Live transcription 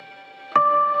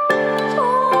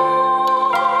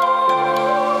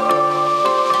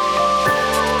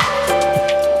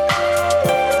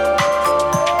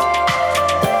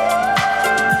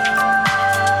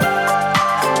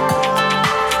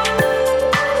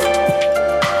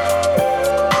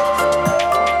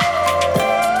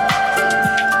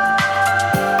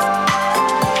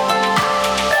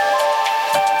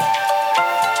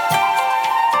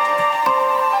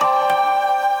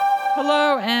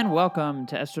welcome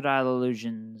to Estradiol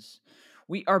Illusions.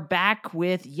 We are back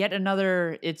with yet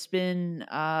another. It's been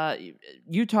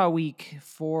Utah week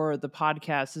for the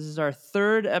podcast. This is our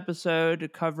third episode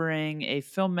covering a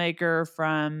filmmaker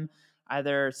from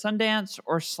either Sundance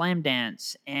or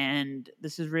Slamdance, and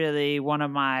this is really one of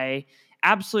my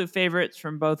absolute favorites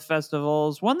from both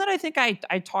festivals. One that I think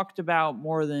I talked about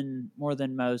more than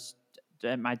most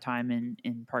at my time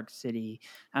in Park City.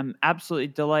 I'm absolutely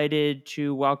delighted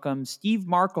to welcome Steve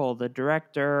Markle, the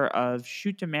director of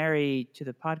Shoot to Marry, to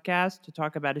the podcast to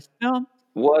talk about his film.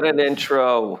 What an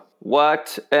intro.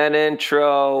 What an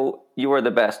intro. You are the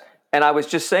best. And I was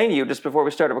just saying to you just before we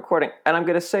started recording, and I'm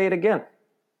going to say it again,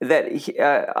 that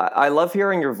I love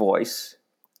hearing your voice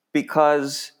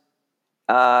because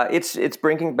it's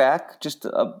bringing back just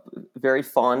very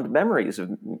fond memories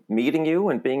of meeting you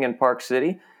and being in Park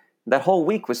City. That whole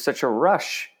week was such a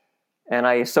rush, and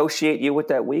I associate you with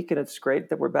that week, and it's great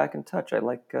that we're back in touch.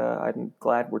 I'm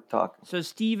glad we're talking. So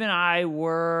Steve and I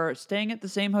were staying at the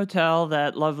same hotel,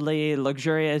 that lovely,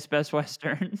 luxurious Best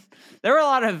Western. There were a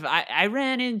lot of,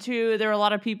 there were a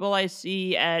lot of people I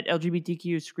see at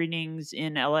LGBTQ screenings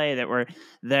in LA that were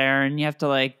there, and you have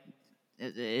to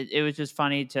it was just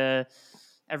funny to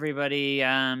everybody,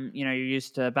 you're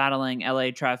used to battling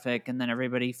LA traffic, and then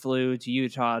everybody flew to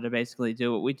Utah to basically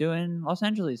do what we do in Los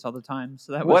Angeles all the time.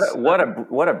 So that was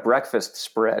what a breakfast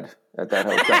spread at that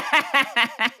hotel.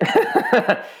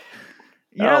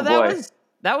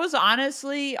 That was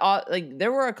honestly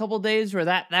there were a couple days where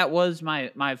that was my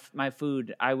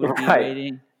food. I would be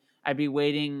waiting. I'd be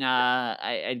waiting.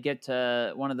 I'd get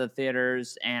to one of the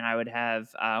theaters, and I would have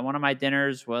one of my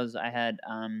dinners was I had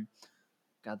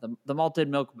the malted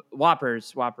milk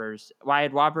Whoppers. I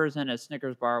had Whoppers and a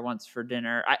Snickers bar once for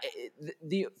dinner.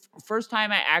 The first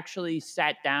time I actually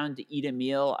sat down to eat a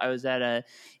meal, I was at a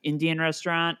Indian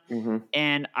restaurant,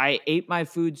 and I ate my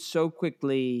food so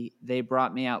quickly they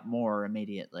brought me out more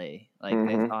immediately.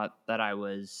 They thought that I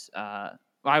was.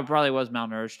 I probably was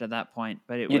malnourished at that point,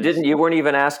 but You weren't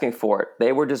even asking for it.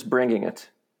 They were just bringing it.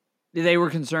 They were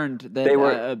concerned that they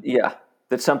were.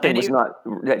 That something was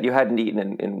that you hadn't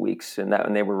eaten in weeks, and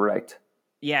they were right.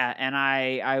 Yeah, and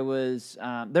I was.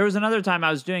 There was another time I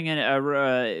was doing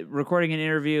recording an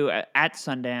interview at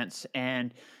Sundance,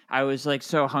 and I was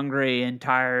so hungry and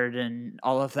tired and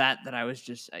all of that I was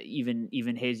just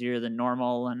even hazier than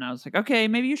normal. And I was like, okay,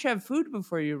 maybe you should have food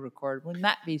before you record. Wouldn't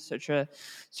that be such a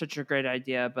great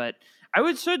idea? But I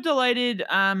was so delighted.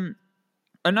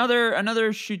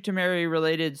 Another Shoot to Marry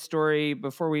related story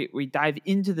before we dive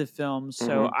into the film.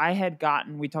 So I had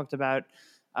gotten, we talked about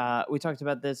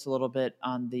this a little bit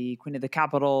on the Queen of the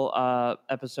Capitol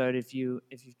episode. If you've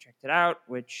checked it out,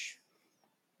 which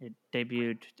it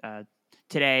debuted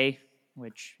today,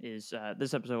 which is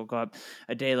this episode will go up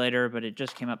a day later, but it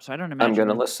just came up, so I don't imagine. I'm going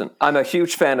to listen. I'm a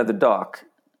huge fan of the doc,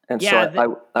 and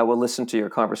I will listen to your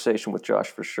conversation with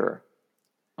Josh for sure.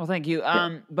 Well, thank you.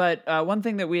 But one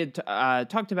thing that we had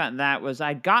talked about in that was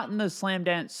I'd gotten the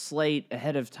Slamdance slate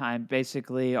ahead of time.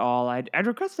 Basically, I'd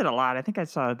requested a lot. I think I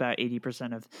saw about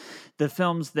 80% of the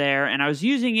films there, and I was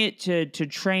using it to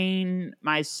train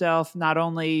myself not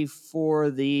only for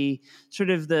the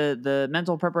sort of the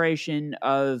mental preparation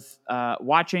of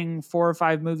watching 4 or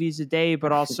 5 movies a day,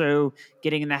 but also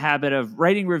getting in the habit of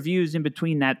writing reviews in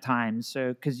between that time.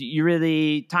 So, because you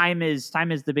really time is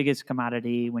the biggest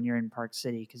commodity when you're in Park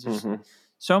City. Because there's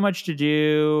so much to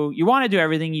do. You want to do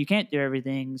everything. You can't do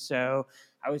everything. So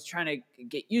I was trying to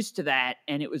get used to that.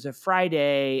 And it was a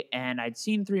Friday, and I'd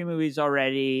seen 3 movies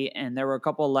already, and there were a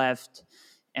couple left.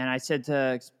 And I said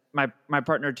to my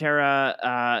partner,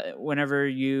 Tara, whenever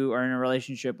you are in a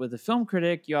relationship with a film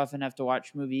critic, you often have to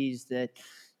watch movies that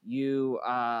you...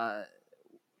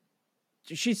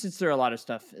 she sits through a lot of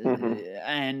stuff,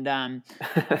 and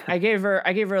I gave her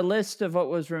a list of what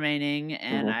was remaining,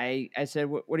 and I said,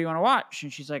 what do you want to watch?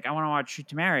 And she's like, I want to watch Shoot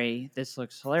to Marry. This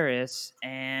looks hilarious.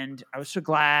 And I was so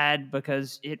glad,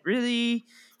 because it really,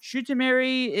 Shoot to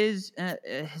Marry is a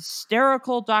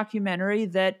hysterical documentary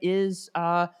that is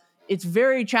it's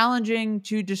very challenging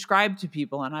to describe to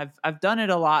people, and I've done it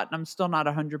a lot, and I'm still not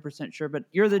 100% sure. But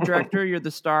you're the director, you're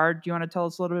the star. Do you want to tell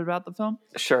us a little bit about the film?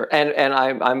 Sure, and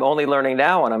I'm only learning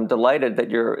now, and I'm delighted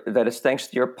that it's thanks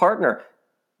to your partner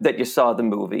that you saw the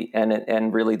movie,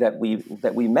 and really that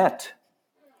we met.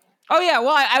 Oh yeah,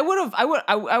 well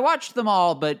I watched them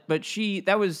all, but Shoot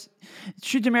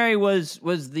to Marry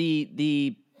was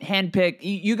the handpicked.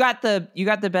 You got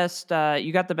the best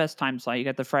time slot. You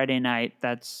got the Friday night.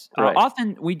 That's right.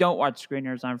 Often we don't watch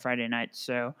screeners on Friday nights,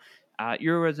 so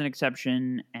yours was an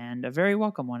exception, and a very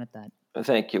welcome one at that.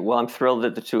 Thank you. Well, I'm thrilled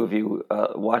that the two of you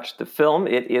watched the film.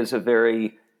 It is a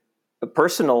very a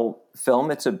personal film.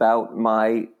 It's about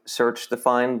my search to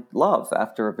find love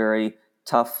after a very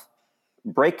tough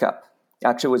breakup.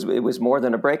 Actually, it was more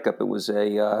than a breakup. It was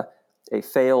a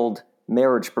failed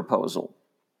marriage proposal,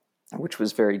 which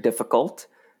was very difficult.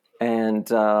 And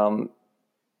but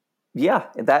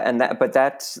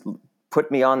that's put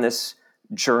me on this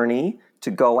journey to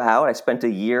go out. I spent a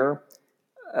year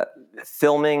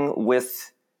filming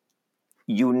with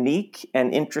unique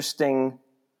and interesting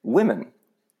women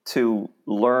to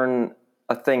learn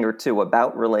a thing or two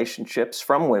about relationships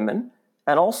from women.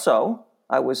 And also,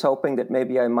 I was hoping that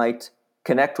maybe I might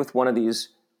connect with one of these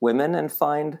women and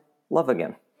find love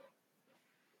again.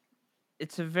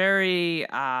 It's a very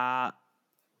like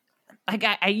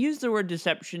I use the word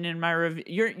deception in my review.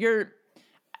 You're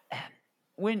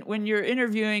when you're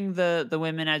interviewing the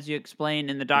women, as you explain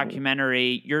in the Mm-hmm.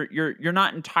 documentary, you're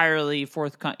not entirely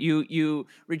forthcoming. You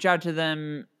reach out to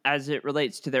them as it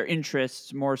relates to their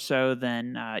interests more so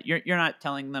than you're not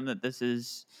telling them that this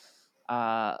is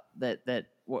that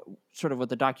what sort of what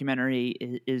the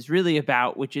documentary is really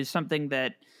about, which is something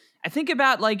that I think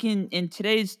about like in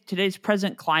today's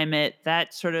present climate.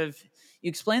 That sort of you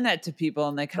explain that to people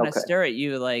and they kind of Okay. stare at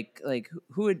you like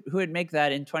who would make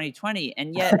that in 2020.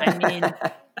 And yet, I mean,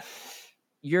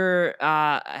 you're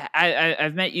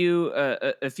I've met you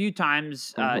a few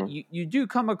times. Mm-hmm. You do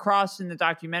come across in the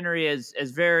documentary as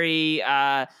very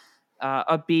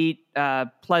upbeat,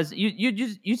 pleasant.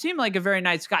 You seem like a very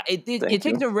nice guy. It Thank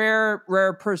takes you. a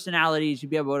rare personality to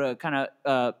be able to kind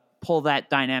of pull that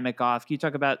dynamic off. Can you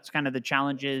talk about kind of the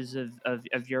challenges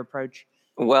of your approach?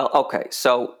 Well, okay.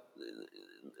 So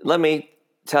let me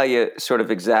tell you sort of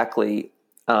exactly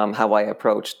how I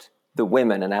approached the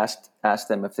women and asked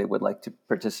them if they would like to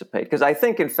participate. Because I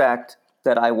think, in fact,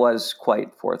 that I was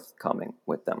quite forthcoming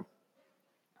with them.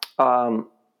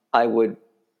 I would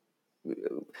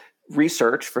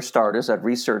research, for starters. I'd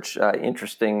research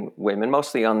interesting women,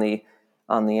 mostly on the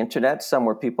internet. Some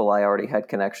were people I already had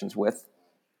connections with,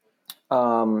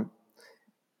 and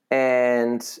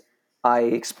I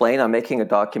explained I'm making a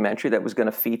documentary that was going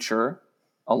to feature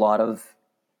a lot of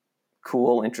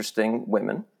cool, interesting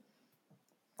women,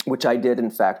 which I did in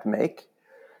fact make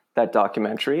that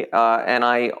documentary. And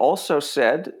I also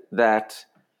said that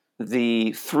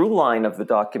the through line of the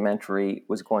documentary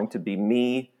was going to be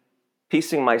me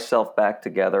piecing myself back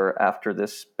together after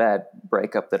this bad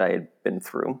breakup that I had been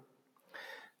through.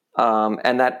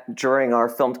 And that during our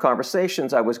filmed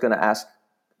conversations, I was going to ask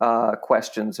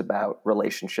questions about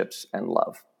relationships and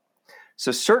love.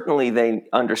 So certainly they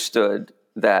understood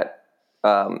that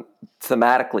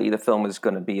thematically the film was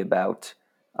going to be about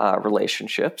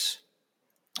relationships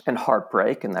and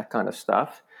heartbreak and that kind of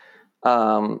stuff.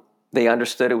 They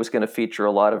understood it was going to feature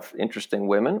a lot of interesting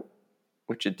women,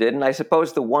 which it did. And I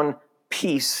suppose the one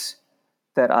piece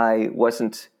that I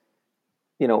wasn't,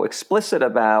 explicit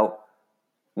about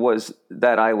was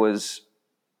that I was,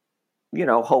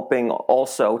 hoping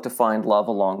also to find love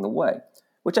along the way,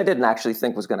 which I didn't actually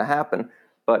think was going to happen.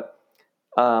 But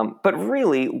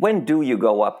really, when do you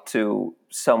go up to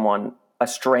someone, a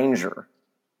stranger?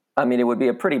 I mean, it would be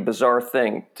a pretty bizarre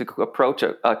thing to approach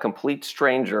a complete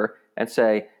stranger and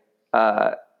say,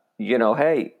 hey,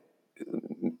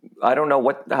 I don't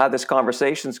know how this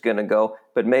conversation's going to go,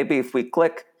 but maybe if we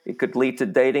click, it could lead to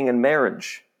dating and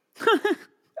marriage.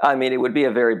 I mean, it would be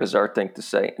a very bizarre thing to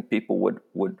say, and people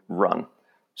would run.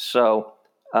 So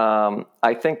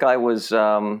I think I was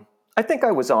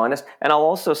honest, and I'll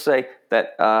also say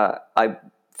that I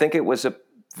think it was a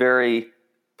very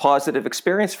positive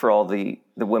experience for all the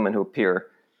women who appear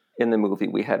in the movie.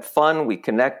 We had fun, we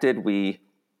connected, we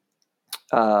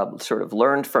sort of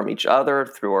learned from each other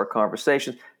through our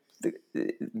conversations.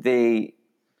 I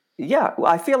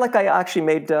feel like I actually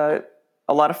made a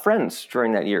lot of friends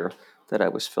during that year that I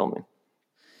was filming.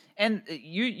 And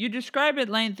you describe at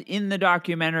length in the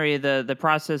documentary the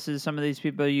processes some of these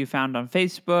people you found on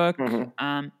Facebook,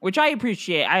 Mm-hmm. which I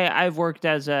appreciate. I've worked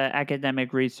as an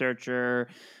academic researcher,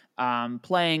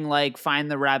 playing like find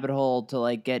the rabbit hole to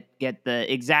like get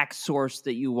the exact source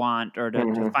that you want or to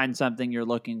Mm-hmm. find something you're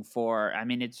looking for. I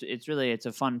mean, it's really it's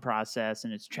a fun process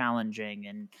and it's challenging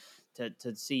and.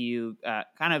 To see you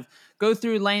kind of go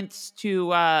through lengths to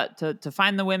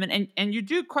find the women, and you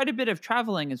do quite a bit of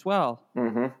traveling as well.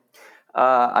 Mm-hmm.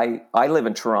 I live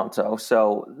in Toronto,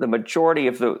 so the majority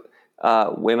of the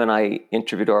women I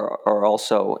interviewed are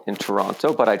also in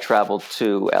Toronto, but I traveled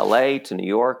to LA, to New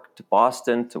York, to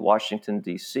Boston, to Washington,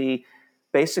 D.C.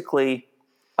 Basically,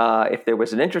 if there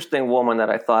was an interesting woman that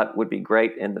I thought would be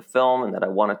great in the film and that I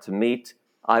wanted to meet,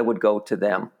 I would go to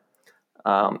them.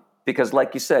 because,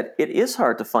 like you said, it is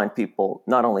hard to find people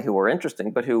not only who are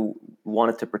interesting but who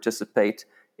wanted to participate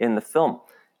in the film.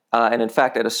 And in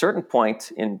fact, at a certain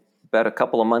point, in about a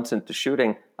couple of months into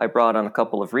shooting, I brought on a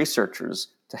couple of researchers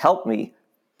to help me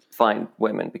find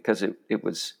women because it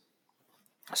was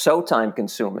so time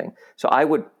consuming. So I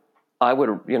would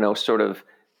sort of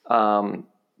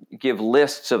give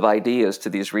lists of ideas to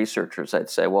these researchers. I'd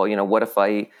say, well, what if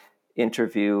I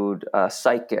interviewed a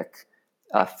psychic,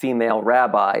 a female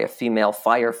rabbi, a female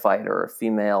firefighter, a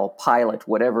female pilot,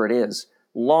 whatever it is,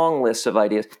 long lists of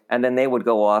ideas. And then they would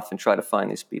go off and try to find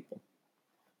these people.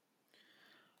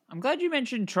 I'm glad you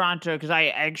mentioned Toronto because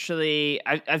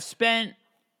I've spent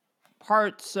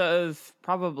parts of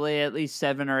probably at least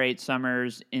 7 or 8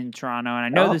 summers in Toronto, and I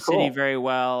know Oh, the city cool. very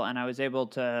well. And I was able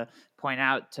to point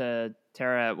out to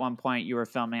Tara at one point you were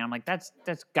filming. I'm like, that's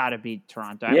got to be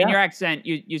Toronto. I mean, Yeah. your accent,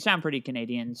 you sound pretty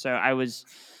Canadian, so I was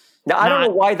Now, I don't know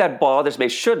not. why that bothers me. It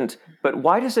shouldn't, but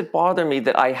why does it bother me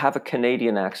that I have a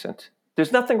Canadian accent?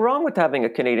 There's nothing wrong with having a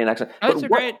Canadian accent. Oh, it's a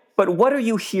great. But what are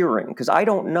you hearing? Because I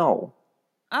don't know.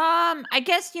 I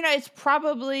guess it's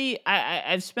probably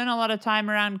I've spent a lot of time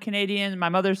around Canadian. My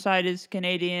mother's side is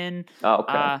Canadian. Oh,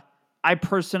 okay.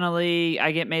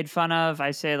 I get made fun of.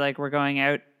 I say like we're going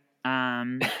out,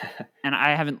 and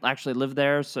I haven't actually lived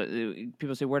there, so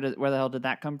people say where the hell did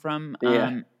that come from?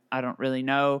 Yeah. I don't really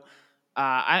know.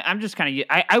 I'm just kind of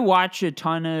I watch a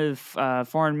ton of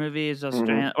foreign movies. Hmm.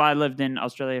 Australia. Well, I lived in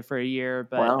Australia for a year,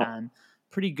 but Wow. I'm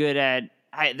pretty good at.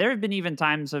 There have been even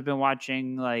times I've been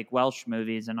watching like Welsh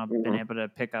movies and I've been Hmm. able to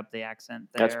pick up the accent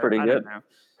That's there. pretty I don't good. know.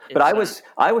 But I It's was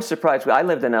I was surprised. I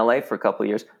lived in LA for a couple of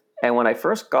years, and when I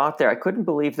first got there, I couldn't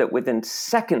believe that within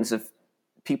seconds of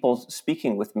people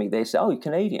speaking with me, they say, "Oh, you're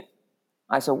Canadian."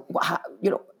 I said, well,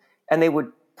 and they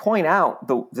would point out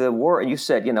the word you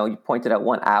said. You pointed out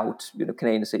one out.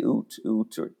 Canadians say oot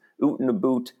oot or oot in a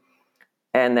boot,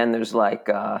 and then there's like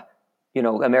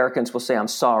Americans will say I'm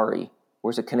sorry,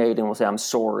 whereas a Canadian will say I'm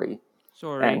sorry. And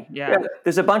sorry. yeah, Yeah.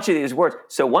 there's a bunch of these words.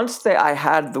 So once I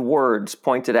had the words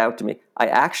pointed out to me, I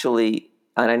actually,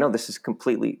 and I know this is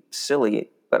completely silly,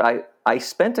 but I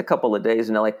spent a couple of days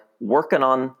in LA working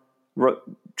on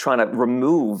trying to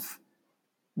remove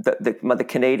the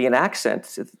Canadian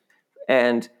accent.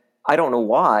 And I don't know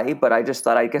why, but I just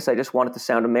thought, I guess I just wanted to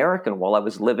sound American while I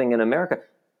was living in America.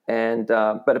 And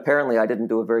but apparently I didn't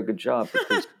do a very good job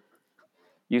because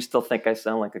you still think I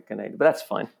sound like a Canadian, but that's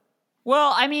fine.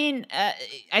 Well, I mean,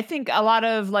 I think a lot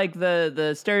of like the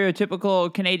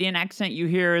stereotypical Canadian accent you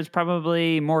hear is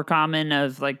probably more common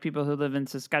of like people who live in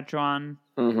Saskatchewan,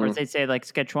 or Hmm. they say like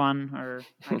Szechuan, or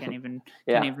I can't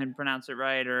Yeah. even pronounce it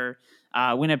right. Or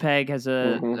Winnipeg has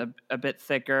Hmm. a bit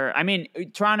thicker. I mean,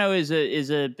 Toronto is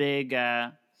a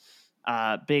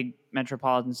big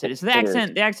metropolitan city, so It is.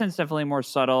 the accent's definitely more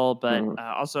subtle, but Hmm.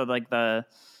 also like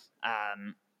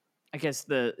um, I guess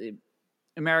the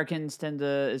Americans tend to,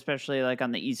 especially like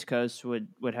on the East Coast, would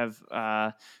have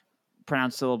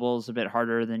pronounced syllables a bit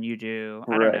harder than you do.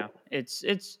 I don't Right. know. It's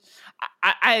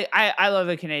I love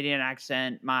a Canadian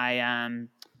accent.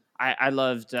 I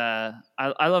loved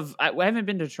I haven't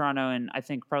been to Toronto in I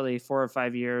think probably 4 or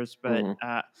 5 years, but Hmm.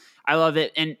 I love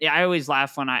it, and I always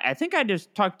laugh when I think I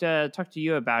just talked to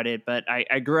you about it, but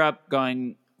I grew up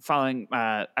following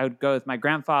I would go with my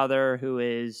grandfather who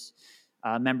is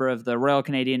a member of the Royal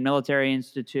Canadian Military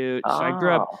Institute. So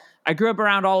Oh. I grew up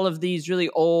around all of these really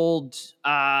old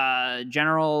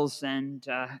generals and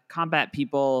combat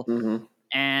people. Hmm.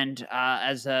 And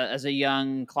as a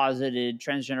young closeted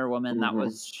transgender woman, that Hmm.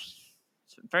 was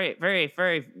very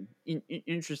very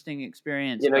interesting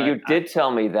experience. You But did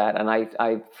tell me that, and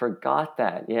I forgot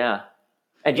that. Yeah.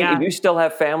 And yeah, you still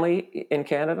have family in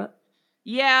Canada?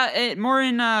 yeah, more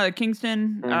in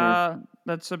Kingston. Hmm.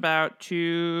 That's about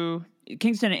two.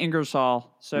 Kingston and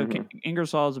Ingersoll. So Hmm.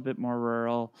 Ingersoll is a bit more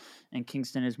rural, and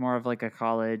Kingston is more of like a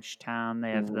college town.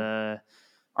 They have Hmm. the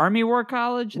Army War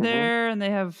College Hmm. there, and they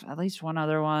have at least one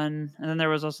other one. And then there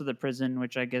was also the prison,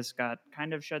 which I guess got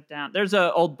kind of shut down. There's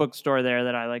an old bookstore there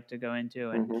that I like to go into,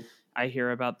 and Hmm. I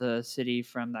hear about the city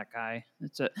from that guy.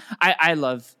 I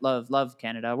love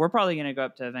Canada. We're probably gonna go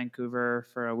up to Vancouver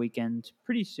for a weekend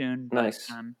pretty soon, but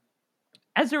Nice.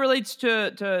 as it relates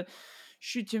to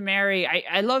Shoot to Marry,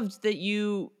 I loved that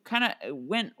you kind of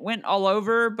went all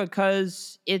over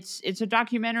because it's a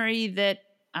documentary that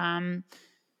um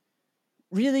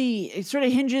really it sort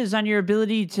of hinges on your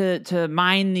ability to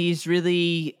mine these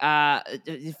really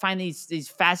find these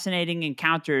fascinating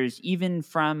encounters even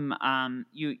from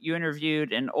you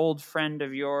interviewed an old friend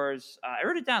of yours. I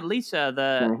wrote it down, Lisa,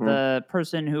 Hmm. the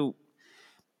person who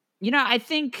I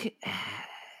think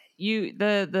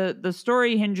the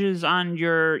story hinges on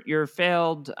your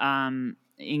failed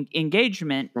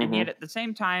engagement, and yet Mm-hmm. at the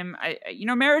same time,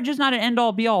 marriage is not an end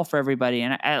all be all for everybody,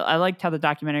 and I liked how the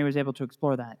documentary was able to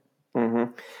explore that.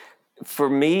 Mm-hmm. For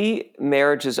me,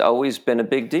 marriage has always been a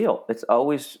big deal. It's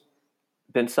always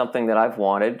been something that I've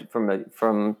wanted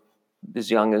from as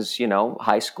young as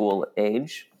high school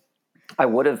age.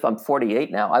 I'm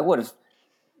 48 now. I would have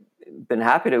been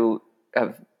happy to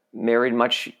have married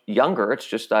much younger. It's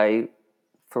just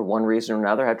for one reason or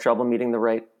another, had trouble meeting the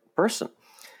right person.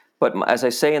 But as I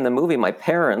say in the movie, my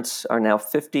parents are now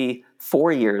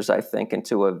 54 years, I think,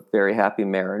 into a very happy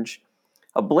marriage,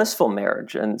 a blissful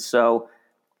marriage. And so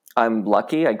I'm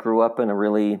lucky. I grew up in a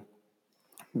really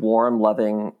warm,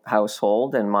 loving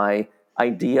household, and my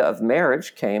idea of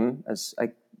marriage came as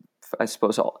I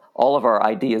suppose all of our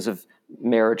ideas of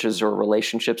marriages or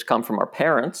relationships come from our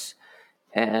parents.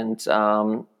 And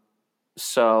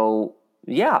so,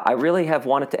 yeah, I really have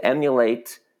wanted to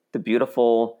emulate the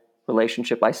beautiful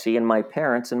relationship I see in my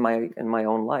parents in my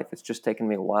own life. It's just taken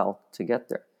me a while to get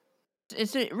there.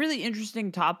 It's a really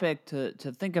interesting topic to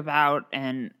think about,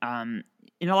 and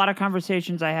in a lot of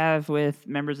conversations I have with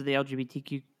members of the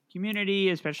LGBTQ community,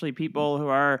 especially people who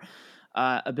are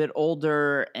a bit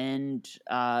older and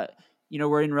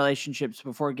were in relationships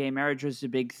before gay marriage was a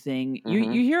big thing. You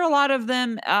Mm-hmm. hear a lot of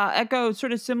them echo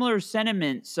sort of similar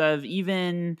sentiments of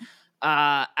even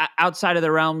outside of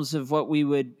the realms of what we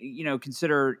would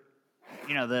consider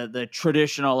the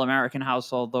traditional American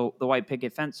household, the white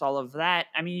picket fence, all of that.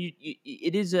 I mean,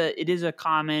 it is a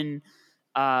common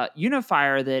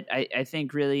unifier that I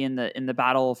think really in the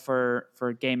battle for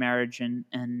gay marriage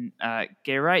and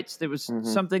gay rights, there was Mm-hmm.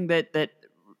 something that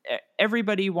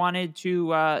everybody wanted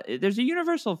to. There's a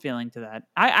universal feeling to that.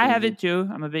 I have Mm-hmm. it too.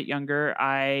 I'm a bit younger.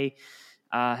 I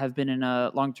have been in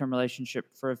a long-term relationship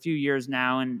for a few years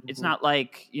now, and it's Mm-hmm. not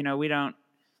like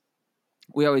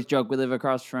we always joke we live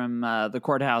across from the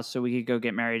courthouse, so we could go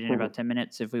get married in about 10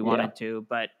 minutes if we Yeah. wanted to.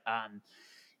 But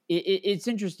it's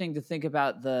interesting to think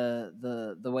about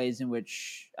the ways in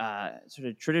which sort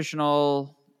of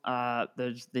traditional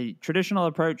there's the traditional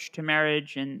approach to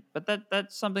marriage, but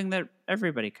that's something that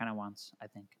everybody kind of wants, I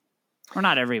think, or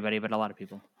not everybody, but a lot of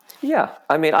people. Yeah.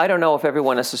 I mean, I don't know if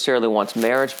everyone necessarily wants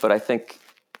marriage, but I think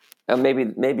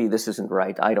maybe this isn't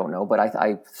right. I don't know, but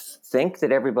I think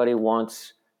that everybody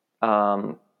wants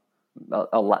um,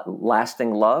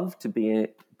 lasting love to be.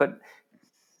 But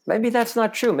maybe that's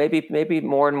not true. Maybe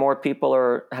more and more people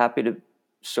are happy to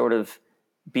sort of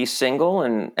be single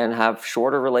and have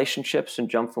shorter relationships and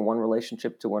jump from one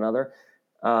relationship to another.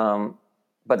 Um,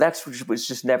 but that was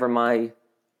just never my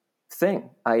thing.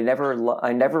 I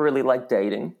never really liked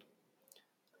dating.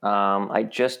 I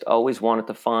just always wanted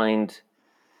to find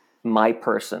my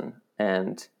person,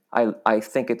 and I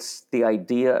think it's the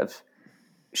idea of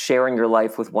sharing your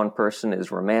life with one person is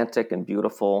romantic and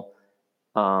beautiful,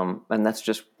 and that's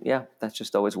just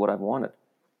always what I've wanted.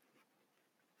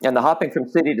 And the hopping from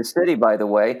city to city, by the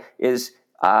way, is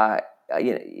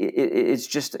it's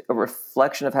just a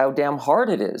reflection of how damn hard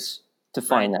it is to Right.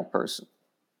 find that person.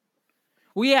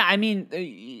 Well, yeah, I mean,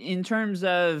 in terms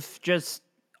of just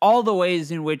all the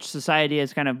ways in which society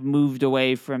has kind of moved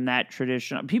away from that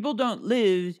tradition, people don't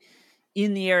live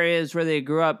in the areas where they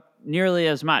grew up nearly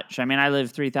as much. I mean, I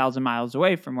live 3,000 miles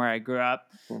away from where I grew up.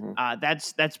 Mm-hmm.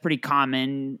 That's pretty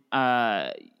common.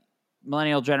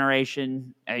 Millennial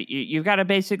generation, you've got to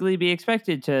basically be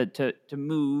expected to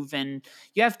move, and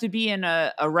you have to be in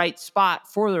a right spot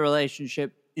for the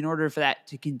relationship in order for that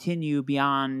to continue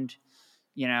beyond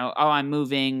oh, I'm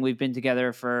moving. We've been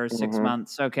together for 6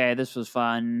 months. Okay, this was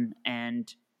fun,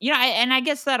 and and I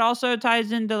guess that also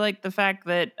ties into like the fact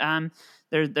that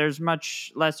there's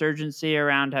much less urgency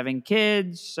around having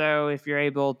kids. So if you're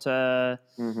able to,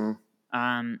 Mm-hmm.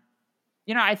 um,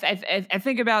 I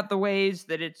think about the ways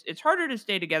that it's harder to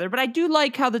stay together. But I do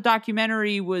like how the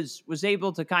documentary was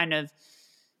able to kind of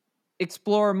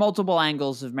explore multiple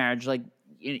angles of marriage. Like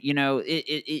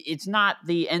it's not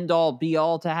the end all be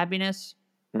all to happiness.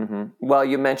 Mm-hmm. Well,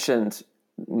 you mentioned,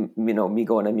 me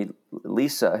going to meet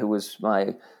Lisa, who was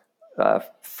my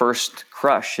first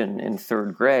crush in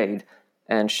third grade,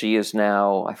 and she is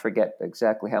now, I forget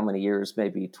exactly how many years,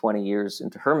 maybe 20 years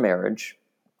into her marriage.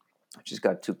 She's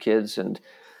got two kids, and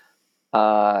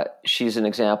she's an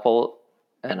example,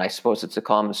 and I suppose it's a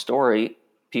common story.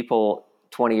 People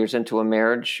 20 years into a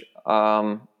marriage,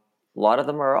 a lot of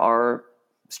them are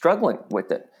struggling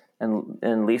with it.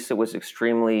 And Lisa was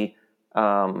extremely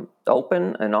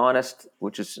open and honest,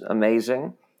 which is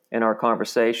amazing in our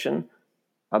conversation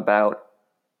about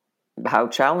how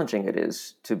challenging it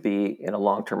is to be in a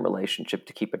long-term relationship,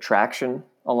 to keep attraction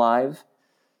alive,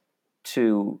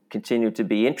 to continue to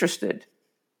be interested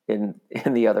in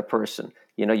the other person.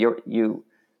 You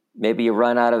maybe you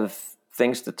run out of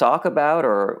things to talk about,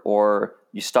 or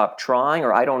you stop trying,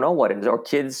 or I don't know what it is, or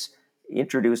kids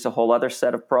introduce a whole other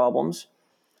set of problems.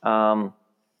 Um,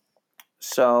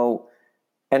 so,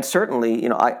 and certainly,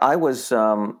 I was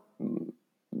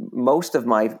most of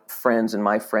my friends in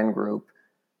my friend group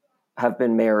have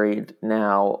been married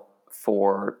now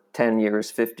for 10 years,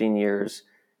 15 years.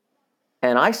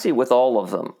 And I see with all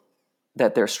of them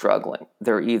that they're struggling.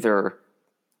 They're either,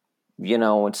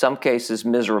 in some cases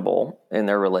miserable in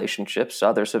their relationships.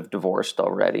 Others have divorced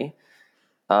already.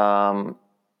 Um,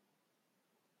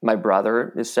 my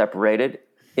brother is separated.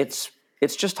 It's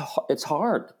just, it's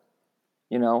hard,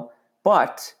 you know,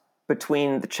 but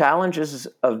between the challenges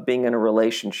of being in a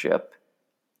relationship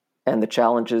and the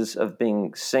challenges of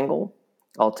being single,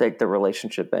 I'll take the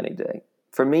relationship any day.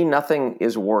 For me, nothing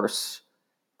is worse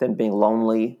than being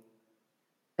lonely.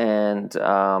 And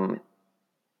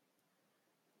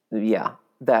yeah,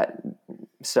 that,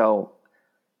 so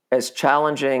as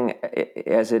challenging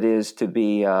as it is to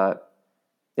be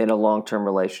in a long-term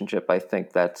relationship, I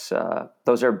think that's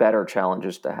those are better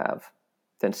challenges to have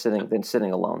than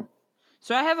sitting alone.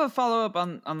 So I have a follow up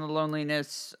on the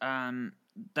loneliness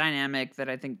dynamic that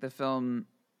I think the film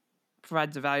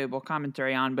provides a valuable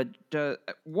commentary on. But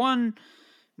one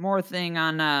more thing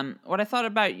on what I thought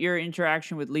about your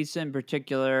interaction with Lisa in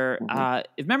particular. Mm-hmm.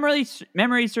 If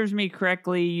memory serves me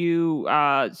correctly, you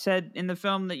said in the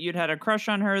film that you'd had a crush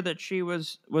on her that she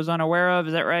was unaware of.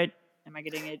 Is that right? Am I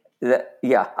getting it?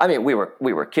 Yeah, I mean, we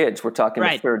were kids. We're talking the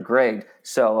Right. third grade,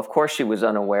 so of course she was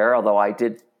unaware. Although I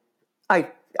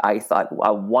thought,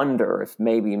 I wonder if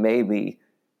maybe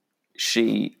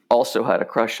she also had a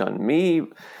crush on me.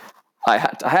 I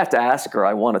had to ask her.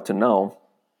 I wanted to know.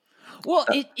 Well,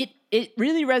 it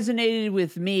really resonated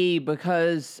with me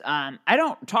because I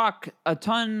don't talk a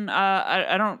ton.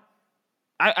 I don't.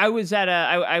 I was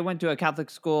I went to a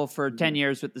Catholic school for 10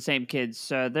 years with the same kids.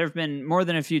 So there have been more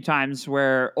than a few times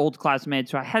where old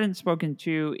classmates who I hadn't spoken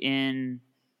to in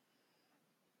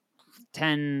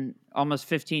 10, almost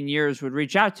 15 years would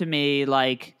reach out to me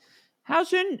like, how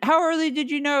early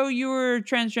did you know you were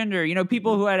transgender?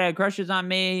 People who had crushes on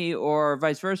me or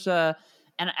vice versa.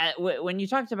 And when you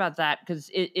talked about that, because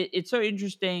it's so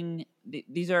interesting,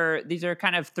 these are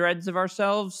kind of threads of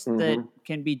ourselves that Mm-hmm.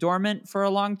 can be dormant for a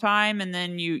long time, and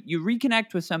then you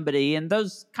reconnect with somebody, and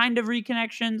those kind of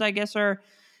reconnections, I guess, are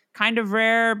kind of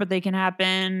rare, but they can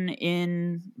happen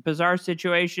in bizarre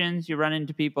situations. You run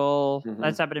into people. Mm-hmm.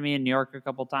 That's happened to me in New York a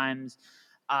couple times.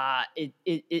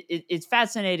 It's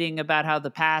fascinating about how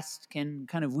the past can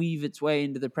kind of weave its way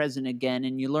into the present again,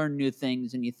 and you learn new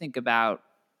things, and you think about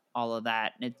all of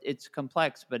that. And it's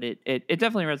complex, but it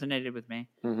definitely resonated with me.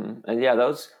 Mm-hmm. And yeah,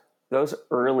 those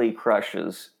early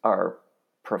crushes are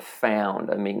profound.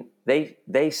 I mean, they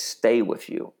stay with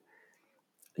you,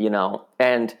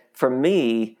 And for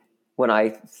me, when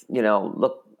I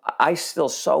look, I still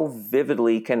so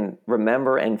vividly can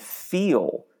remember and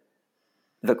feel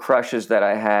the crushes that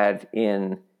I had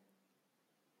in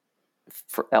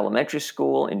for elementary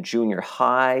school and junior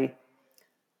high.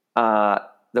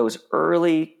 Those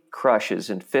early crushes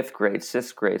in fifth grade,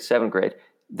 sixth grade, seventh grade,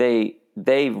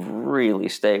 they really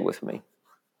stay with me.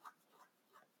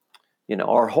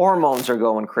 Our hormones are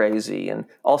going crazy, and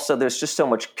also there's just so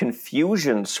much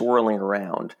confusion swirling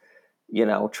around.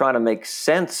 Trying to make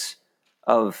sense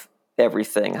of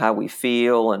everything, how we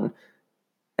feel,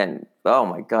 and oh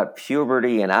my God,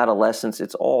 puberty and adolescence,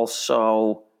 it's all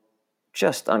so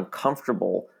just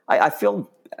uncomfortable. I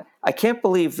can't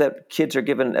believe that kids are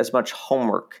given as much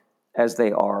homework as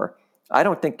they are. I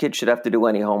don't think kids should have to do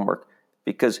any homework,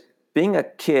 because being a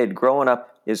kid growing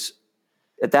up is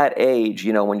at that age,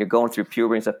 when you're going through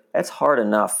puberty and stuff, that's hard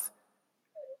enough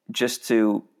just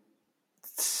to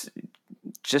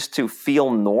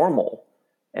feel normal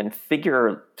and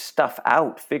figure stuff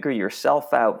out, figure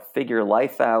yourself out, figure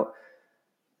life out.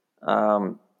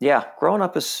 Yeah, growing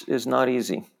up is not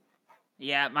easy.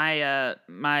 Yeah,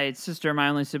 my sister, my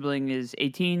only sibling, is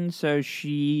 18, so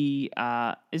she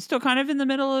is still kind of in the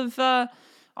middle of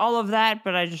all of that.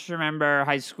 But I just remember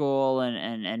high school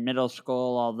and middle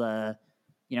school, all the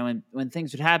when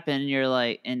things would happen, you're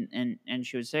like, and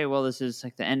she would say, "Well, this is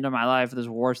like the end of my life. This is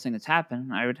the worst thing that's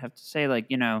happened." I would have to say, like,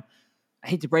 I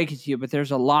hate to break it to you, but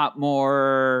there's a lot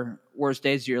more worse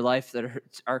days of your life that are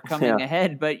Yeah. coming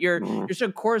ahead. But you're Mm. you're so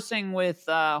coursing with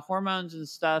hormones and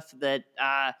stuff that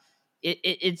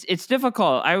it's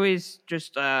difficult. I always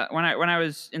just when I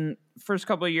was in first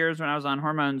couple of years when I was on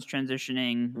hormones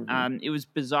transitioning, Mm-hmm. it was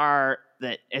bizarre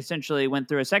that essentially went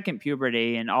through a second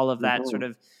puberty and all of that Mm-hmm. sort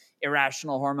of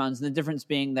irrational hormones. And the difference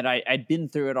being that I'd been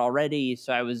through it already,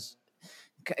 so I was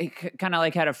kind of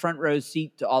like had a front row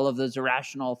seat to all of those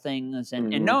irrational things,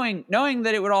 and Mm-hmm. knowing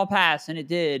that it would all pass, and it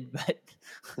did. But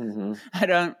Mm-hmm.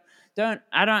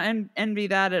 I don't envy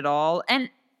that at all. And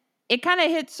it kind of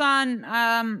hits on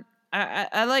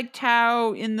I liked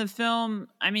how in the film,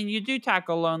 I mean, you do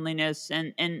tackle loneliness,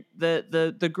 and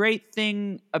the great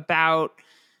thing about,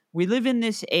 we live in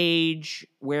this age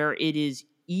where it is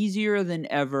easier than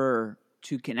ever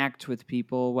to connect with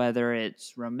people, whether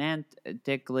it's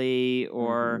romantically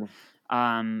or Mm-hmm.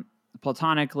 um,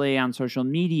 platonically on social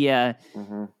media.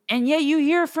 Mm-hmm. And yet you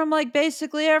hear from like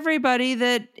basically everybody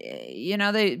that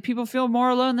people feel more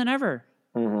alone than ever.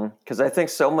 Because I think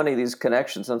so many of these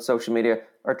connections on social media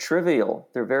are trivial.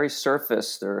 They're very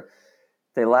surface.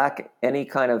 They lack any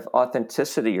kind of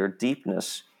authenticity or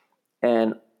deepness.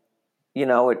 And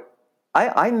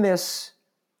I miss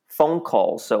phone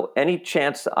calls. So any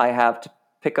chance I have to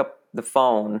pick up the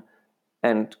phone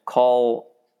and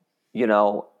call,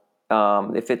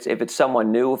 if it's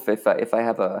someone new, if I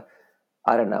have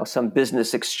I don't know, some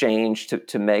business exchange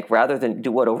to make, rather than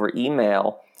do it over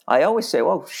email, I always say,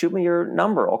 well, shoot me your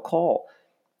number, I'll call.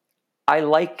 I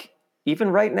like,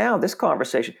 even right now, this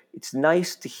conversation, it's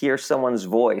nice to hear someone's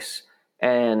voice.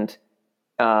 And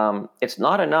it's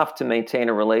not enough to maintain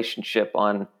a relationship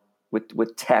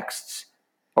with texts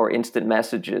or instant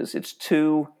messages. It's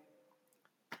too,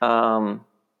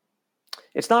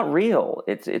 it's not real.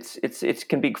 It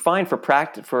can be fine for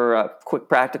quick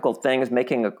practical things,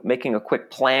 making a quick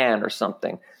plan or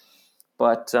something.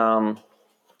 But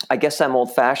I guess I'm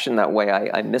old fashioned that way.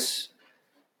 I miss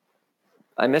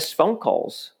phone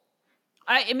calls.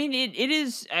 I mean, it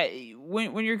is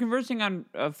when you're conversing on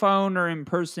a phone or in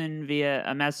person via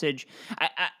a message.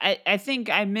 I think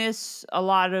I miss a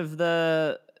lot of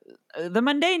the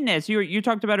mundaneness you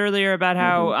talked about earlier, about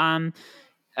how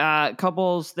Mm-hmm.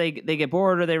 couples, they get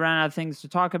bored, or they run out of things to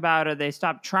talk about, or they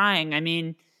stop trying. I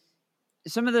mean,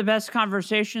 some of the best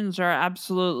conversations are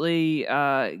absolutely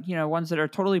ones that are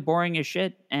totally boring as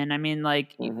shit. And I mean,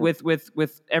 like, Mm-hmm.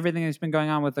 with everything that's been going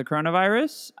on with the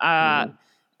coronavirus, Mm-hmm.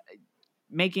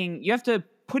 making you have to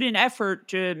put in effort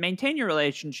to maintain your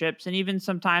relationships. And even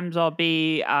sometimes I'll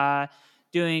be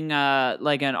doing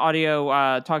like an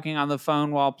audio talking on the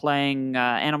phone while playing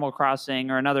Animal Crossing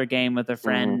or another game with a Mm-hmm.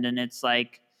 friend, and it's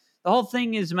like the whole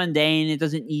thing is mundane. It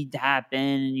doesn't need to happen,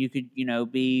 and you could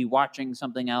be watching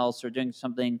something else or doing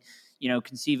something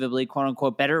conceivably quote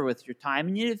unquote better with your time,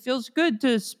 and yet it feels good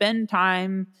to spend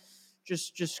time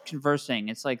just conversing.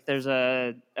 It's like there's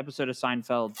a episode of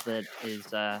Seinfeld that is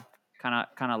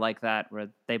kind of like that, where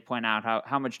they point out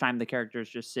how much time the characters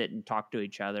just sit and talk to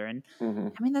each other. And Mm-hmm.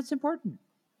 I mean, that's important.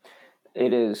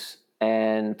 It is,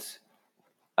 and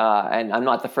I'm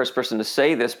not the first person to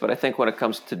say this, but I think when it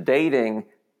comes to dating,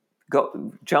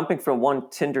 jumping from one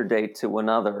Tinder date to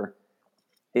another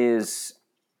is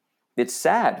it's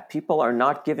sad. People are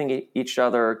not giving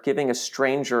a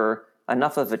stranger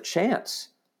enough of a chance,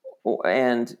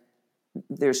 and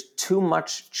there's too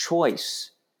much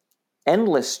choice,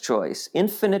 endless choice,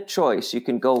 infinite choice. You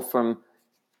can go from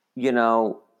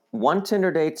one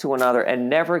Tinder date to another and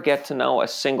never get to know a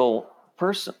single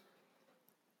person.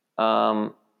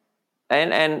 Um,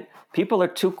 and people are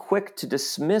too quick to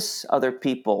dismiss other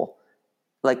people.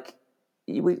 Like,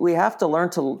 we have to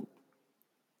learn to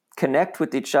connect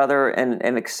with each other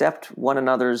and accept one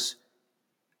another's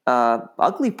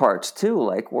ugly parts too.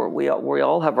 Like, we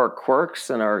all have our quirks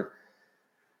and our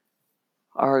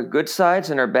good sides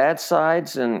and our bad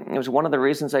sides. And it was one of the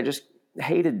reasons I just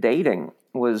hated dating,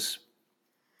 was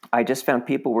I just found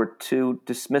people were too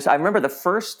dismissive. I remember the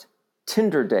first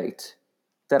Tinder date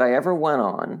that I ever went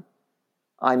on.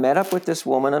 I met up with this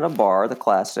woman in a bar, the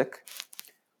classic,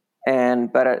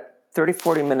 but at 30,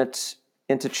 40 minutes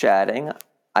into chatting,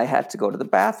 I had to go to the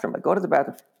bathroom. I go to the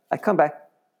bathroom. I come back.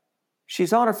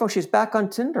 She's on her phone. She's back on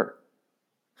Tinder.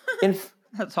 In,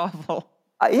 That's awful.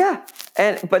 yeah.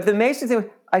 But the amazing thing,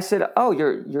 I said, "Oh,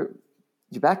 you're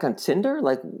back on Tinder?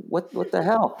 Like, what the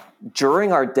hell?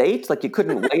 During our date? Like, you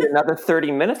couldn't wait another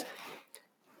 30 minutes?"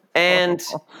 And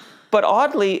but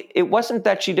oddly, it wasn't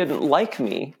that she didn't like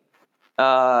me.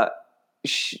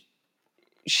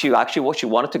 She actually, well, she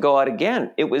wanted to go out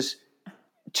again. It was,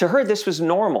 to her, this was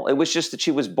normal. It was just that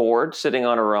she was bored sitting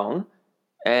on her own,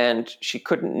 and she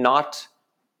couldn't not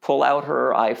pull out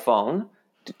her iPhone.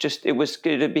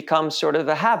 It had become sort of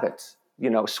a habit,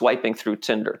 swiping through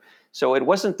Tinder. So it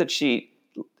wasn't that she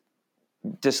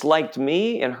disliked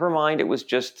me. In her mind, it was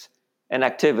just an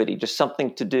activity, just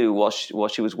something to do while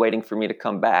she was waiting for me to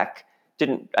come back.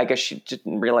 I guess she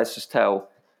didn't realize just how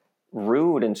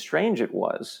rude and strange it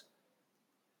was.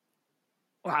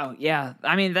 Wow, yeah.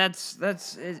 I mean,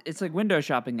 it's like window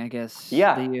shopping, I guess.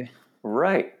 Yeah, The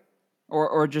right.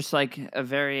 or just like a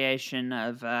variation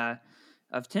of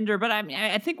Tinder. But I mean,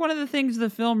 I think one of the things the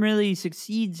film really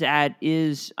succeeds at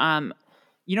is when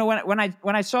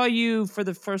I saw you for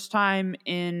the first time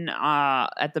in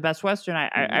at the Best Western,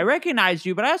 I Hmm. recognized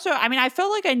you, but I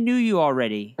felt like I knew you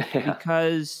already Yeah.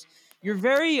 because you're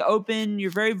very open, you're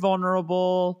very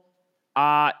vulnerable.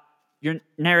 Uh your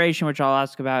narration, which I'll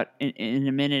ask about in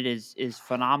a minute, is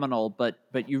phenomenal. But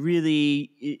you really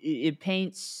it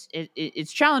paints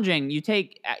it's challenging. You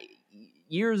take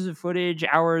years of footage,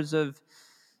 hours of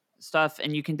stuff,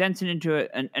 and you condense it into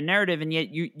a narrative, and yet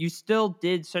you still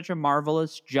did such a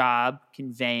marvelous job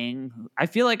conveying. I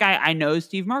feel like I know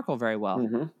Steve Markle very well.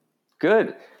 Hmm.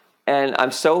 Good. And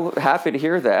I'm so happy to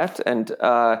hear that. And,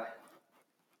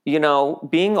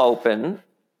 being open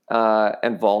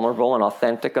and vulnerable and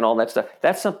authentic and all that stuff,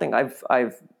 that's something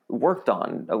I've worked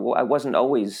on. I wasn't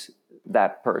always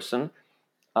that person.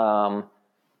 Um,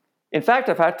 in fact,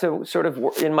 I've had to sort of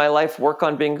in my life work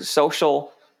on being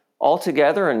social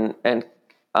altogether, and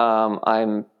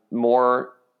I'm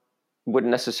more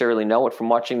wouldn't necessarily know it from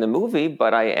watching the movie,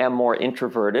 but I am more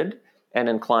introverted and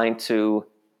inclined to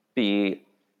be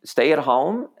stay at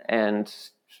home and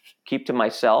keep to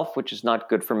myself, which is not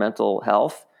good for mental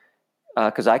health.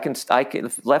 Because I can,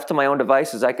 left to my own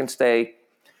devices, I can stay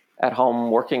at home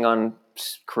working on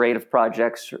creative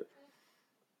projects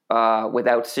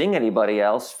without seeing anybody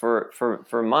else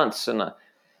for months, and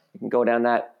you can go down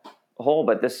that hole.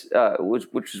 But this,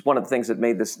 which is one of the things that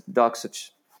made this doc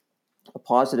such a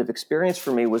positive experience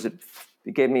for me, was it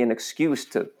gave me an excuse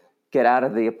to get out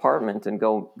of the apartment and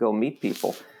go meet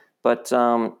people. But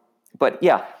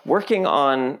yeah, working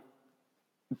on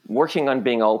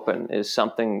being open is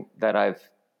something that I've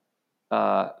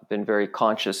been very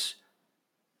conscious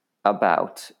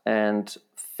about, and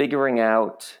figuring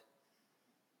out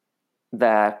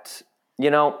that,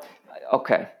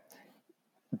 okay,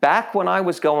 back when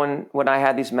I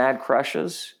had these mad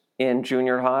crushes in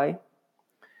junior high,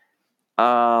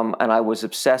 and I was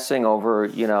obsessing over,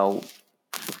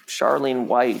 Charlene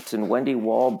White and Wendy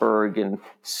Wahlberg and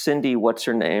Cindy, what's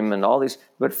her name, and all these,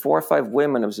 but 4 or 5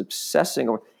 women I was obsessing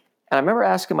over. And I remember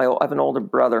asking I have an older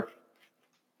brother,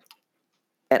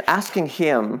 and asking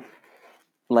him,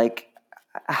 like,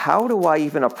 how do I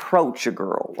even approach a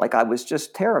girl? Like, I was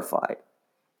just terrified,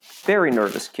 very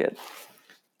nervous kid.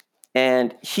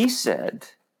 And he said,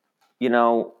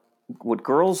 what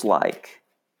girls like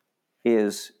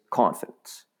is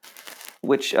confidence,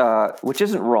 which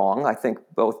isn't wrong. I think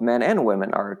both men and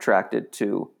women are attracted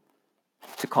to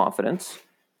confidence,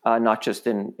 not just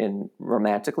in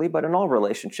romantically, but in all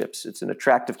relationships. It's an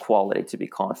attractive quality to be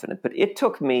confident. But it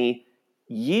took me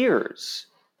years,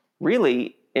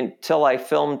 really, until I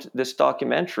filmed this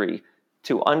documentary,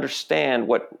 to understand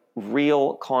what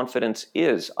real confidence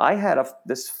is. I had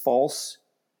this false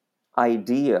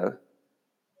idea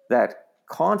that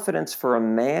confidence for a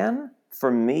man,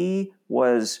 for me,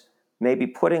 was maybe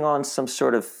putting on some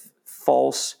sort of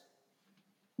false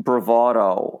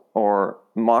bravado or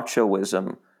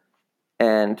machoism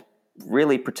and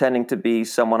really pretending to be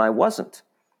someone I wasn't.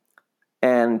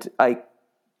 And I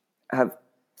have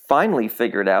finally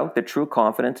figured out that true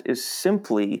confidence is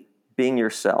simply being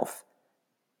yourself,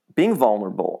 being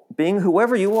vulnerable, being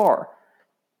whoever you are.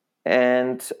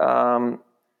 And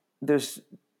there's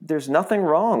nothing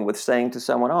wrong with saying to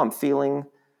someone, "Oh, I'm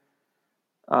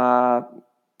uh,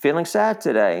 feeling sad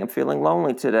today. I'm feeling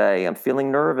lonely today. I'm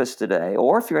feeling nervous today."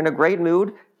 Or if you're in a great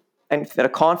mood and in a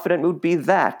confident mood, be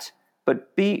that.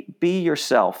 But be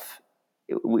yourself.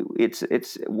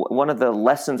 It's one of the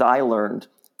lessons I learned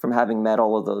from having met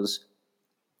all of those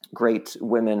great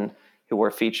women who were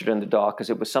featured in the doc,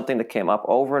 because it was something that came up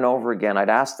over and over again. I'd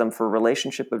ask them for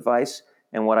relationship advice,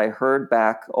 and what I heard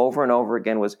back over and over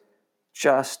again was,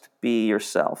 just be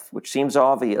yourself, which seems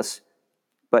obvious,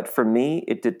 but for me,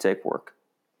 it did take work.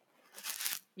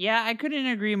 Yeah, I couldn't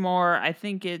agree more. I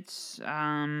think it's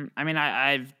I mean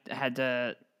I've had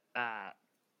to uh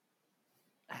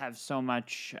have so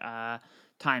much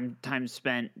time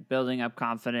spent building up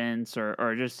confidence,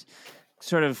 or just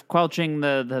sort of quelching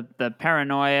the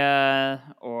paranoia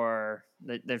or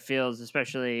that feels,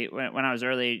 especially when I was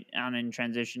early on in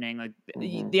transitioning, like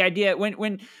Mm-hmm. the idea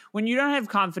when you don't have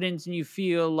confidence and you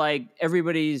feel like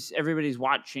everybody's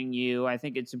watching you. I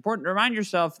think it's important to remind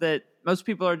yourself that most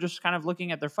people are just kind of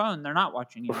looking at their phone, they're not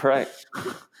watching you. Right.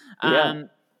 Yeah. um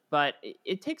but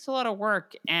it takes a lot of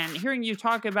work, and hearing you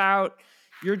talk about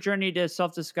your journey to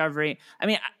self-discovery. I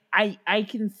mean, I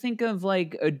can think of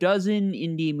like a dozen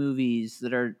indie movies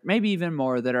that are, maybe even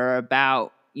more, that are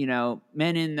about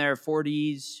men in their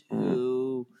 40s Mm-hmm.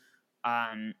 who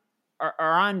are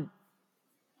on,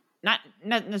 not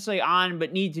necessarily on,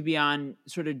 but need to be on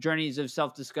sort of journeys of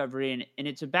self-discovery. And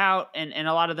it's about, and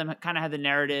a lot of them kind of have the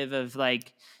narrative of